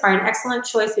 Bridges are an excellent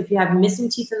choice if you have missing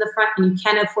teeth in the front and you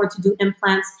can't afford to do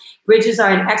implants. Bridges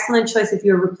are an excellent choice if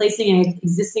you're replacing an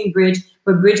existing bridge,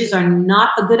 but bridges are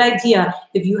not a good idea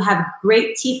if you have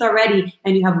great teeth already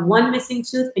and you have one missing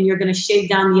tooth and you're going to shave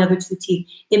down the other two teeth.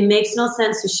 It makes no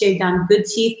sense to shave down good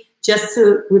teeth just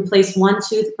to replace one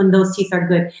tooth when those teeth are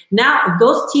good. Now, if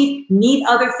those teeth need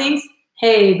other things,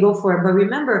 hey, go for it. But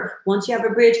remember, once you have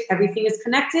a bridge, everything is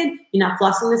connected. You're not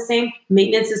flossing the same.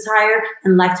 Maintenance is higher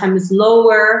and lifetime is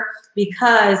lower,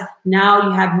 because now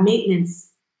you have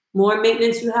maintenance. More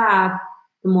maintenance you have,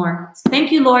 the more.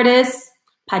 Thank you, Lourdes.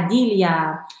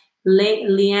 Padilla.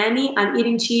 Liani, I'm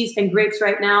eating cheese and grapes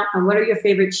right now. And what are your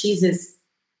favorite cheeses?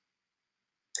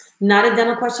 Not a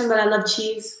dental question, but I love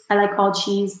cheese. I like all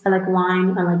cheese. I like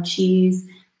wine. I like cheese.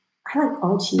 I like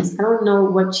all cheese. I don't know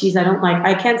what cheese I don't like.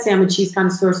 I can't say I'm a cheese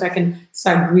connoisseur, so I can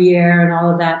start Gruyere and all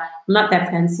of that. I'm not that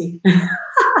fancy.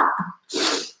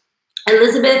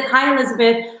 Elizabeth. Hi,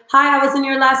 Elizabeth. Hi, I was in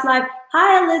your last live.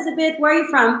 Hi, Elizabeth. Where are you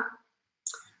from?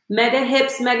 Mega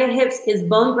hips. Mega hips is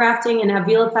bone grafting and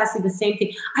alveoloplasty the same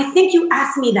thing? I think you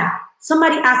asked me that.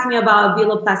 Somebody asked me about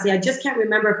alveoloplasty. I just can't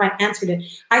remember if I answered it.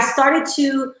 I started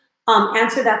to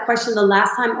answer that question the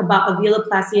last time about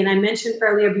alveoloplasty, and I mentioned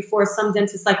earlier before some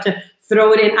dentists like to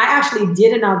throw it in. I actually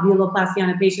did an alveoloplasty on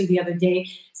a patient the other day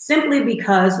simply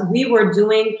because we were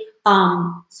doing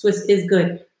Swiss is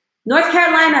good. North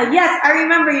Carolina, yes, I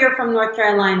remember you're from North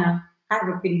Carolina. I have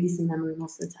a pretty decent memory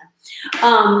most of the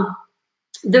time.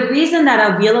 The reason that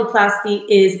alveoloplasty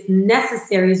is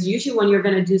necessary is usually when you're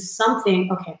going to do something.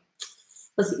 Okay,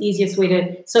 what's the easiest way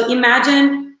to? So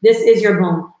imagine this is your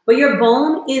bone, but your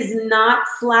bone is not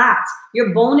flat.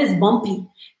 Your bone is bumpy.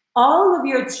 All of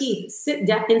your teeth sit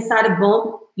down inside a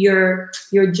bone, your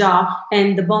jaw,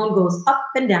 and the bone goes up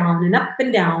and down and up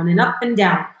and down and up and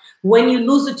down. When you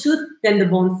lose a tooth, then the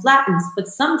bone flattens. But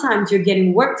sometimes you're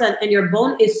getting work done and your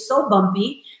bone is so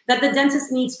bumpy that the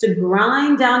dentist needs to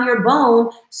grind down your bone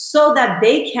so that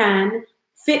they can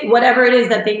fit whatever it is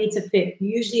that they need to fit.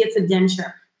 Usually it's a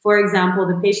denture. For example,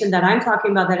 the patient that I'm talking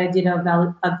about that I did a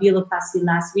alveoloplasty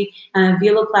last week, and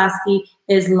alveoloplasty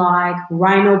is like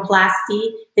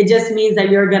rhinoplasty. It just means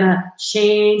that you're gonna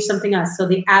change something else. So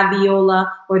the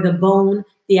alveola or the bone,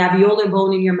 the alveolar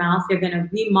bone in your mouth, they're gonna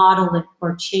remodel it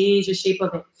or change the shape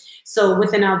of it. So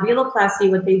with an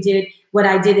alveoloplasty, what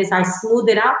I did is I smoothed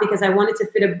it out because I wanted to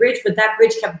fit a bridge, but that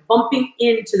bridge kept bumping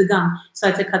into the gum. So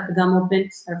I had to cut the gum open.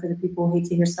 Sorry for the people who hate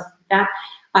to hear stuff like that.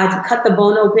 I had to cut the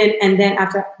bone open and then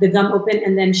after the gum open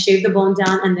and then shave the bone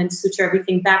down and then suture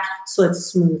everything back so it's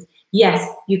smooth. Yes,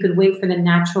 you could wait for the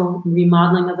natural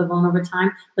remodeling of the bone over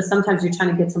time, but sometimes you're trying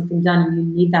to get something done and you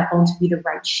need that bone to be the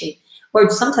right shape. Or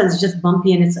sometimes it's just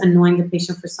bumpy and it's annoying the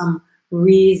patient for some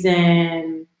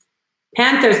reason.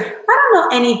 Panthers. I don't know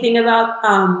anything about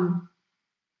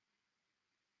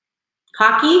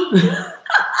hockey.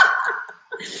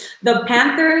 The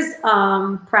Panthers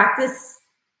practice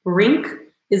rink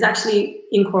is actually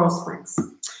in Coral Springs.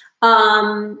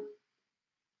 Kathia,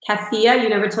 you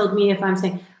never told me if I'm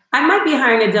saying, I might be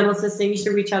hiring a dental assistant. You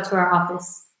should reach out to our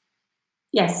office.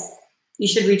 Yes, you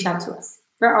should reach out to us.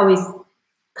 We're always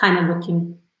kind of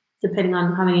looking, depending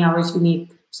on how many hours you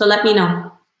need. So let me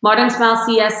know.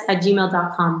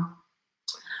 modernsmilecs@gmail.com.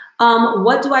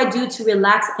 What do I do to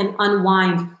relax and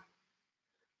unwind?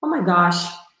 Oh my gosh,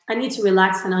 I need to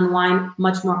relax and unwind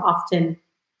much more often.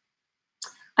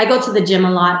 I go to the gym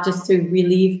a lot just to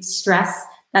relieve stress.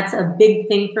 That's a big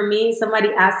thing for me. Somebody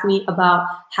asked me about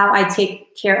how I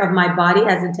take care of my body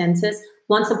as a dentist.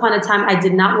 Once upon a time, I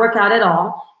did not work out at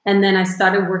all. And then I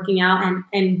started working out,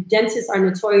 and dentists are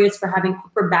notorious for having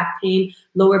upper back pain,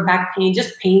 lower back pain,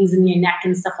 just pains in your neck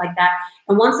and stuff like that.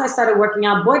 And once I started working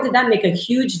out, boy, did that make a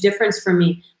huge difference for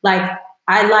me.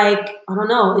 I don't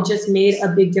know, it just made a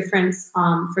big difference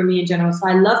for me in general. So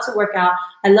I love to work out.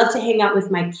 I love to hang out with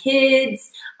my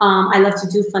kids. I love to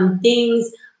do fun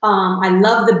things. I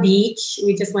love the beach.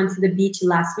 We just went to the beach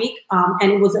last week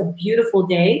and it was a beautiful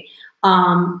day.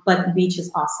 But the beach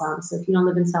is awesome. So if you don't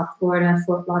live in South Florida,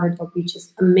 Fort Lauderdale Beach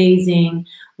is amazing.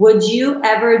 Would you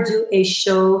ever do a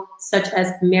show such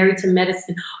as Married to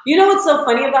Medicine? You know what's so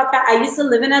funny about that? I used to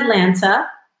live in Atlanta.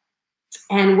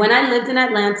 And when I lived in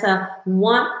Atlanta,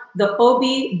 the OB,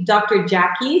 Dr.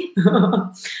 Jackie,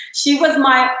 she was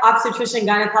my obstetrician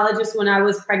gynecologist when I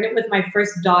was pregnant with my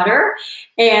first daughter.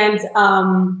 And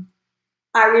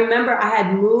I remember I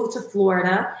had moved to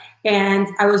Florida and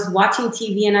I was watching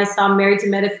TV and I saw Married to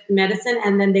Medicine,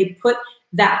 and then they put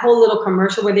that whole little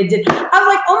commercial where they did, I was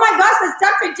like, oh my gosh, that's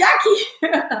Dr. Jackie.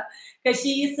 Because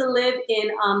she used to live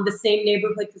in the same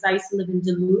neighborhood, because I used to live in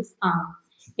Duluth,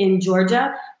 in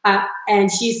Georgia.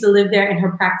 And she used to live there, and her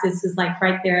practice is like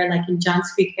right there, like in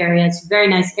Johns Creek area. It's a very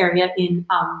nice area in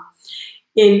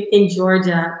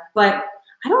Georgia. But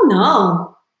I don't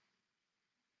know.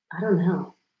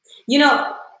 You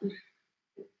know,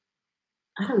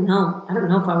 I don't know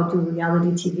if I would do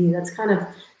reality TV. That's kind of,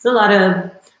 it's a lot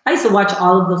of, I used to watch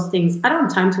all of those things. I don't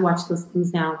have time to watch those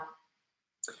things now.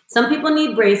 Some people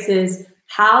need braces.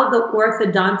 How does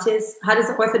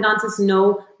the orthodontist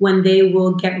know when they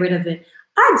will get rid of it?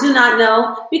 I do not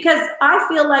know, because I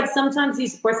feel like sometimes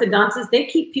these orthodontists, they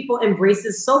keep people in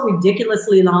braces so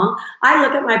ridiculously long. I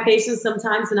look at my patients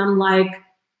sometimes and I'm like,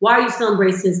 why are you still in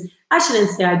braces? I shouldn't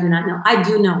say I do not know. I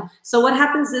do know. So what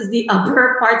happens is the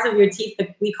upper parts of your teeth,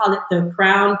 we call it the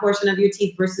crown portion of your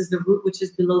teeth versus the root, which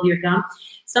is below your gum.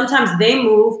 Sometimes they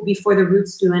move before the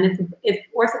roots do. And if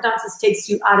orthodontist takes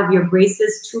you out of your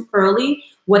braces too early,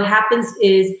 what happens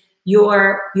is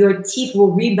your teeth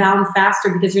will rebound faster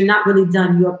because you're not really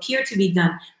done. You appear to be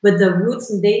done, but the roots,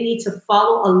 they need to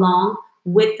follow along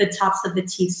with the tops of the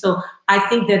teeth. So I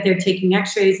think that they're taking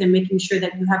x-rays and making sure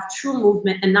that you have true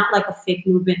movement and not like a fake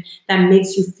movement that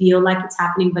makes you feel like it's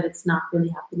happening, but it's not really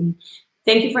happening.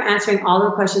 Thank you for answering all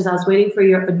the questions. I was waiting for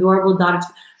your adorable daughter to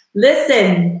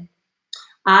listen.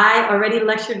 I already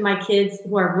lectured my kids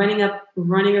who are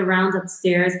running around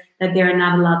upstairs that they are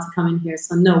not allowed to come in here.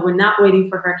 So no, we're not waiting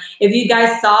for her. If you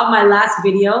guys saw my last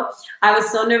video, I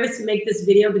was so nervous to make this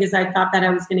video because I thought that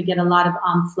I was going to get a lot of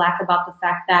flack about the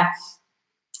fact that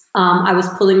I was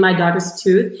pulling my daughter's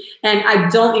tooth, and I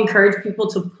don't encourage people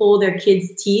to pull their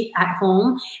kids' teeth at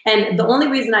home. And the only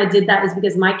reason I did that is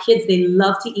because my kids, they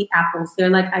love to eat apples. They're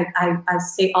like, I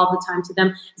say all the time to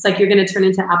them, it's like, you're going to turn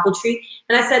into apple tree.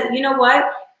 And I said, you know what?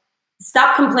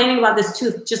 Stop complaining about this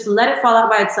tooth. Just let it fall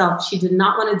out by itself. She did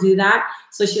not want to do that.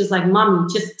 So she was like,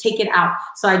 Mommy, just take it out.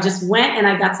 So I just went and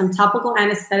I got some topical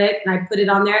anesthetic and I put it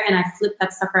on there and I flipped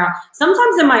that sucker out.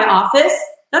 Sometimes in my office,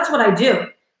 that's what I do.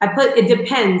 It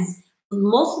depends.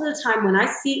 Most of the time when I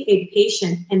see a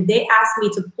patient and they ask me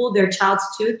to pull their child's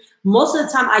tooth, most of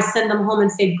the time I send them home and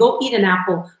say, go eat an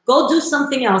apple, go do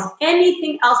something else,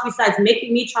 anything else besides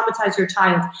making me traumatize your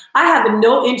child. I have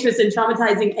no interest in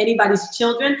traumatizing anybody's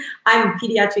children. I'm a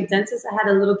pediatric dentist. I had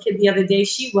a little kid the other day.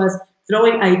 She was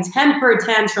throwing a temper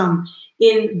tantrum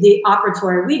in the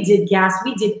operatory. We did gas,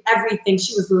 we did everything.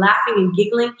 She was laughing and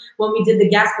giggling when we did the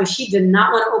gas, but she did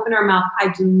not want to open her mouth. I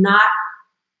do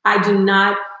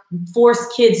not force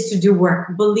kids to do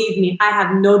work. Believe me, I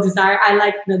have no desire. I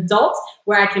like an adult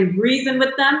where I can reason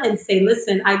with them and say,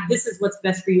 listen, this is what's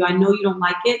best for you. I know you don't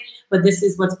like it, but this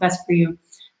is what's best for you.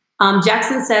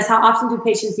 Jackson says, how often do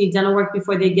patients need dental work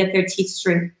before they get their teeth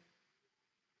straight?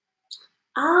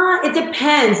 It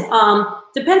depends.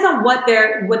 Depends on what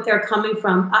they're coming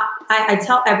from. I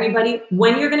tell everybody,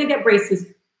 when you're going to get braces,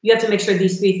 you have to make sure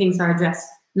these 3 things are addressed.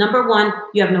 Number 1,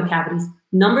 you have no cavities.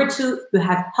 Number 2, you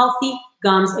have healthy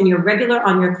gums and you're regular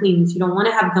on your cleanings. You don't want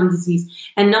to have gum disease.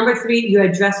 And number 3, you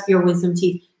address your wisdom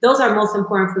teeth. Those are most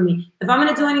important for me. If I'm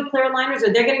going to do any clear aligners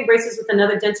or they're getting braces with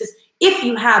another dentist, if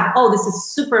you have, this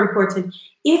is super important,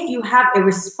 if you have a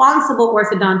responsible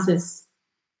orthodontist,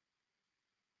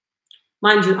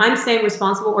 mind you, I'm saying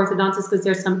responsible orthodontist because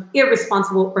there's some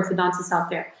irresponsible orthodontists out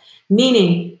there.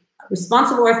 Meaning, a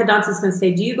responsible orthodontist can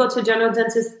say, do you go to a general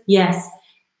dentist? Yes.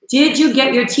 Did you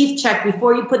get your teeth checked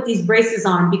before you put these braces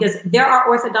on? Because there are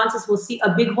orthodontists who will see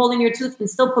a big hole in your tooth and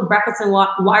still put brackets and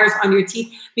wires on your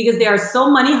teeth because they are so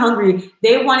money hungry.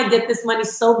 They want to get this money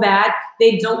so bad.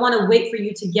 They don't want to wait for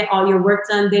you to get all your work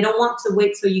done. They don't want to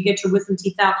wait till you get your wisdom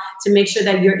teeth out to make sure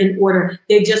that you're in order.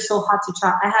 They're just so hot to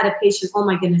trot. I had a patient, oh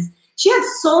my goodness. She had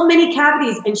so many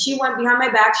cavities and she went behind my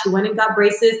back. She went and got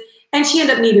braces. And she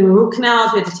ended up needing root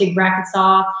canals. We had to take brackets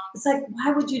off. It's like,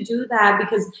 why would you do that?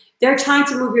 Because they're trying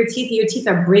to move your teeth. Your teeth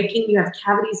are breaking. You have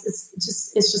cavities.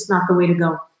 It's just not the way to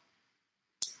go.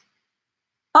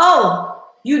 Oh,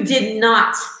 you did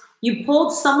not. You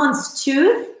pulled someone's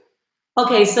tooth?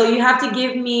 Okay, so you have to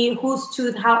give me whose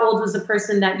tooth, how old was the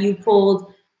person that you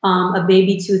pulled a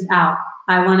baby tooth out?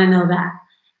 I want to know that.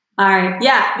 All right,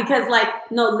 yeah, because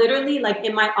literally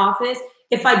in my office,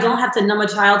 if I don't have to numb a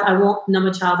child, I won't numb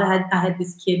a child. I had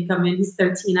this kid come in. He's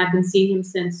 13. I've been seeing him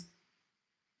since,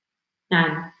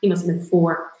 man, he must have been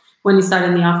 4. When he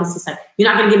started in the office, he's like, you're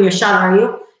not going to give me a shot, are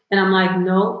you? And I'm like,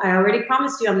 no, I already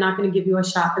promised you I'm not going to give you a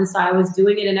shot. And so I was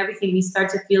doing it and everything. And he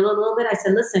started to feel a little bit. I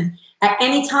said, listen, at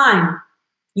any time,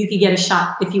 you could get a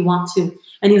shot if you want to.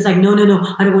 And he was like, no,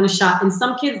 I don't want a shot. And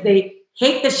some kids, they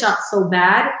hate the shot so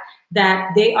bad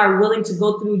that they are willing to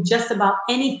go through just about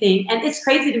anything. And it's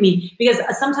crazy to me because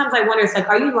sometimes I wonder, it's like,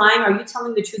 are you lying? Are you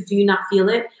telling the truth? Do you not feel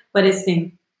it? But it's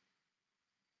thing.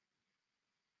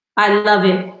 I love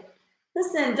it.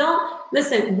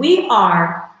 Listen, we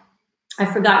are, I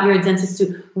forgot you're a dentist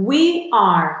too. We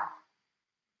are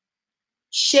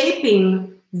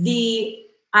shaping the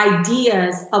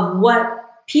ideas of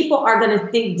what people are going to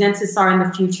think dentists are in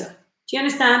the future. Do you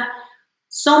understand?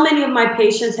 So many of my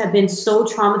patients have been so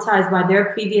traumatized by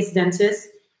their previous dentist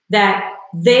that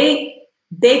they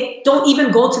don't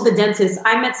even go to the dentist.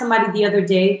 I met somebody the other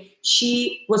day.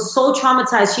 She was so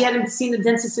traumatized. She hadn't seen a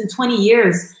dentist in 20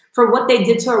 years for what they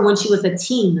did to her when she was a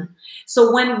teen.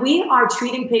 So when we are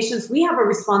treating patients, we have a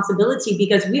responsibility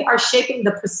because we are shaping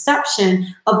the perception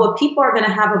of what people are going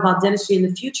to have about dentistry in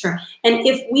the future. And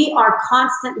if we are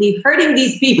constantly hurting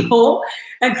these people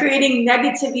and creating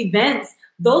negative events,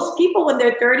 those people, when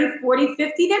they're 30, 40,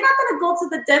 50, they're not going to go to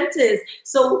the dentist.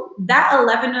 So that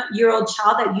 11-year-old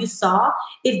child that you saw,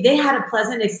 if they had a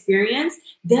pleasant experience,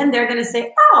 then they're going to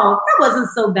say, oh, that wasn't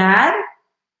so bad.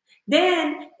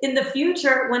 Then in the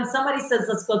future, when somebody says,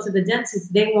 let's go to the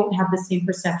dentist, they won't have the same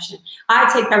perception. I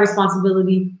take that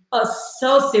responsibility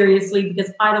so seriously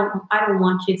because I don't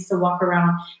want kids to walk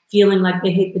around feeling like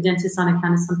they hate the dentist on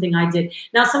account of something I did.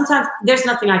 Now, sometimes there's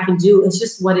nothing I can do. It's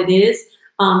just what it is.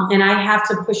 And I have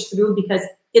to push through because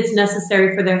it's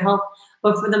necessary for their health.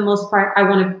 But for the most part, I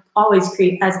want to always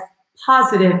create as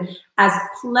positive, as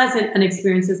pleasant an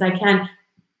experience as I can.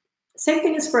 Same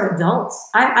thing is for adults.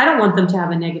 I don't want them to have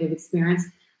a negative experience.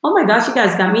 Oh my gosh, you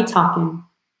guys got me talking.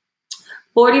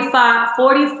 45,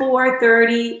 44,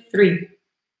 33.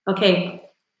 Okay.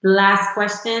 Last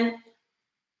question.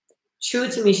 True,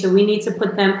 Tamisha, we need to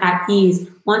put them at ease.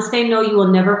 Once they know you will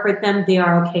never hurt them, they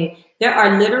are okay. There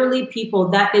are literally people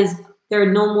there are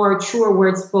no more truer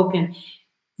words spoken.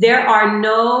 I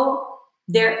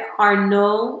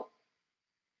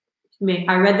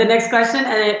read the next question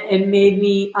and it made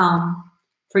me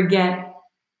forget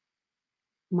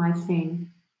my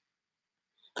thing.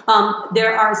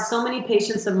 There are so many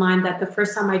patients of mine that the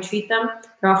first time I treat them,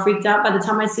 they're all freaked out. By the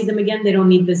time I see them again, they don't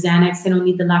need the Xanax, they don't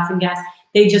need the laughing gas.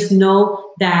 They just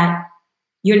know that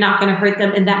you're not going to hurt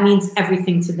them, and that means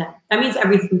everything to them. That means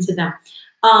everything to them.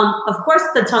 Of course,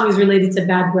 the tongue is related to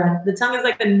bad breath. The tongue is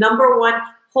like the #1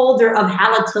 holder of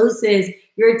halitosis.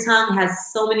 Your tongue has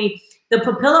so many. The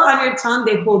papilla on your tongue,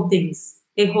 they hold things.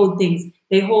 I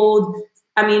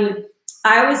mean,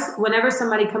 whenever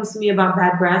somebody comes to me about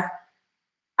bad breath,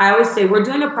 I always say, we're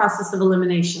doing a process of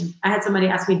elimination. I had somebody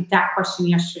ask me that question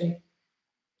yesterday.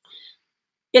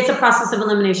 It's a process of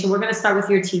elimination. We're going to start with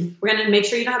your teeth. We're going to make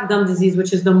sure you don't have gum disease,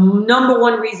 which is the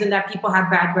 #1 reason that people have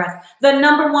bad breath. The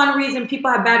 #1 reason people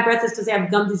have bad breath is because they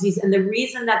have gum disease. And the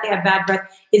reason that they have bad breath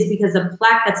is because the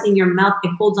plaque that's in your mouth,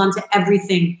 it holds on to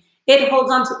everything. It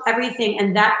holds on to everything,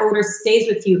 and that odor stays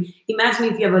with you. Imagine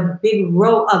if you have a big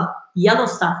row of yellow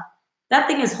stuff. That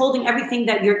thing is holding everything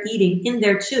that you're eating in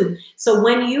there too. So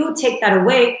when you take that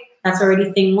away, that's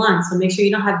already thing 1. So make sure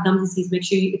you don't have gum disease. Make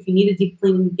sure if you need a deep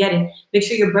clean, you get it. Make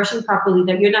sure you're brushing properly,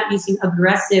 that you're not using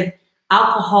aggressive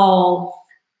alcohol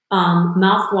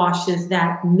mouthwashes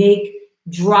that make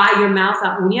dry your mouth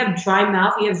out. When you have dry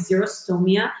mouth, you have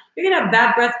xerostomia, you're going to have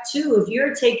bad breath too. If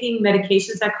you're taking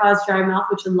medications that cause dry mouth,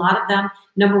 which a lot of them,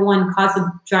 #1 cause of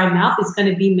dry mouth is going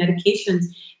to be medications,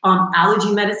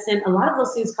 allergy medicine. A lot of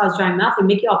those things cause dry mouth and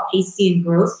make you all pasty and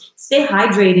gross. Stay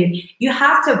hydrated. You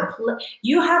have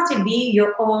to be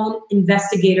your own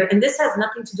investigator. And this has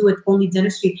nothing to do with only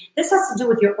dentistry. This has to do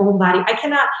with your own body. I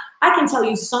can tell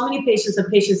you so many patients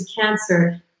of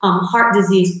cancer, heart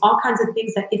disease, all kinds of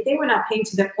things that if they were not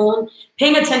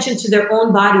paying attention to their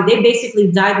own body, they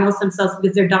basically diagnosed themselves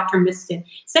because their doctor missed it.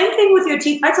 Same thing with your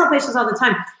teeth. I tell patients all the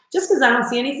time, just because I don't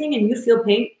see anything and you feel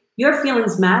pain, your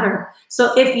feelings matter.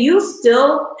 So if you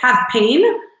still have pain,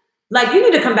 like, you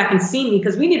need to come back and see me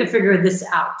because we need to figure this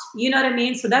out. You know what I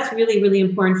mean? So that's really, really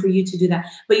important for you to do that.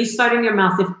 But you start in your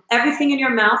mouth. If everything in your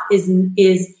mouth is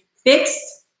fixed,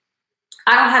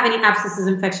 I don't have any abscesses,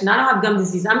 infection. I don't have gum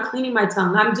disease. I'm cleaning my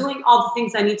tongue. I'm doing all the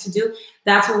things I need to do.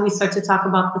 That's when we start to talk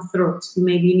about the throat.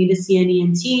 Maybe you need to see an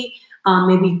ENT.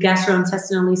 Maybe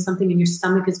gastrointestinally, something in your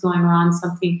stomach is going on,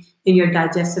 something in your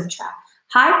digestive tract.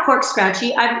 Hi, Pork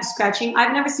Scratchy. I'm scratching.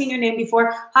 I've never seen your name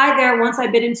before. Hi there. Once I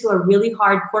bit into a really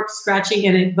hard pork scratching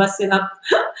and it busted up.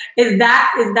 Is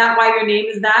that why your name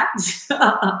is that?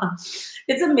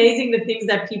 It's amazing the things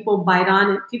that people bite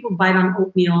on. People bite on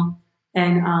oatmeal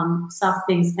and soft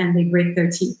things and they break their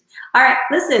teeth. All right,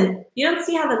 listen, you don't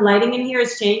see how the lighting in here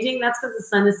is changing? That's because the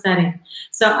sun is setting.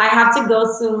 So I have to go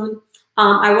soon.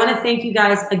 I want to thank you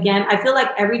guys again. I feel like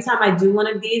every time I do one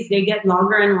of these, they get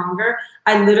longer and longer.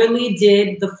 I literally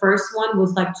did, the first one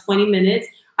was like 20 minutes.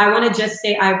 I want to just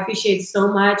say I appreciate so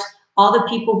much all the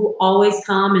people who always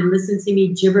come and listen to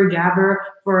me jibber jabber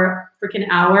for a freaking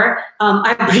hour.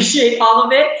 I appreciate all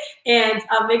of it. And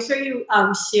make sure you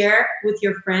share with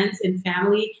your friends and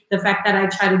family the fact that I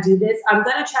try to do this. I'm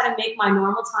going to try to make my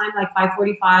normal time like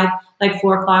 5:45, like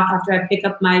 4 o'clock after I pick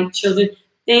up my children.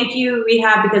 Thank you,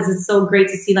 Rehab, because it's so great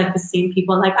to see like the same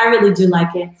people. Like, I really do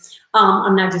like it.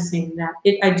 I'm not just saying that.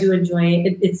 I do enjoy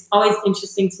it. It's always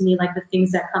interesting to me, like the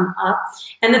things that come up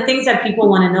and the things that people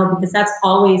want to know, because that's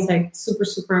always like super,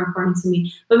 super important to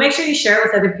me. But make sure you share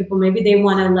with other people. Maybe they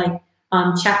want to like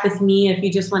chat with me. If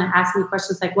you just want to ask me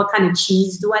questions like, what kind of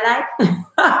cheese do I like?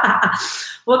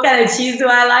 What kind of cheese do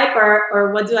I like?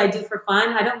 Or what do I do for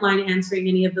fun? I don't mind answering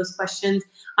any of those questions.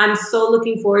 I'm so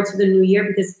looking forward to the new year,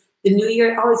 because the new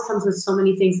year always comes with so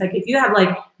many things. Like if you have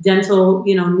like dental,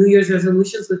 New Year's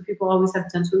resolutions, with people always have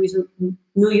dental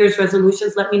New Year's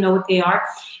resolutions, let me know what they are.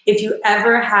 If you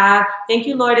ever have, thank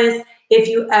you, Lourdes. If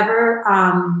you ever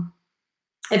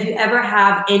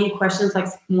have any questions, like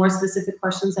more specific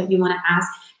questions that you want to ask,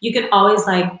 you can always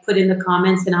like put in the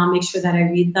comments and I'll make sure that I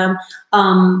read them.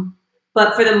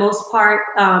 But for the most part,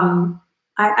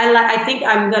 I think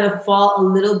I'm going to fall a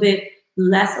little bit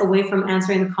less away from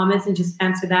answering the comments and just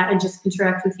answer that and just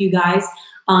interact with you guys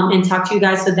and talk to you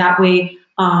guys. So that way,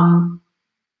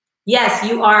 yes,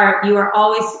 you are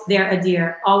always there,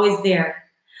 Adir, always there.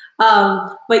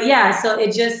 But yeah, so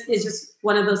it's just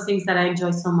one of those things that I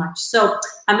enjoy so much. So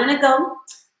I'm going to go.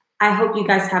 I hope you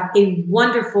guys have a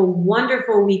wonderful,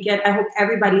 wonderful weekend. I hope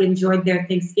everybody enjoyed their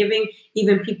Thanksgiving,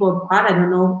 even people abroad. I don't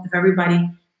know if everybody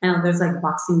I know there's like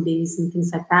Boxing Days and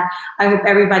things like that. I hope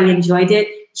everybody enjoyed it.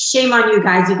 Shame on you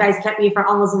guys. You guys kept me for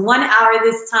almost 1 hour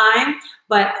this time,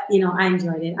 but you know, I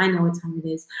enjoyed it. I know what time it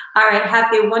is. All right,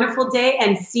 have a wonderful day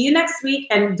and see you next week.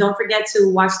 And don't forget to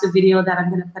watch the video that I'm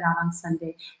going to put out on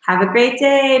Sunday. Have a great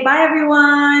day. Bye,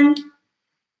 everyone.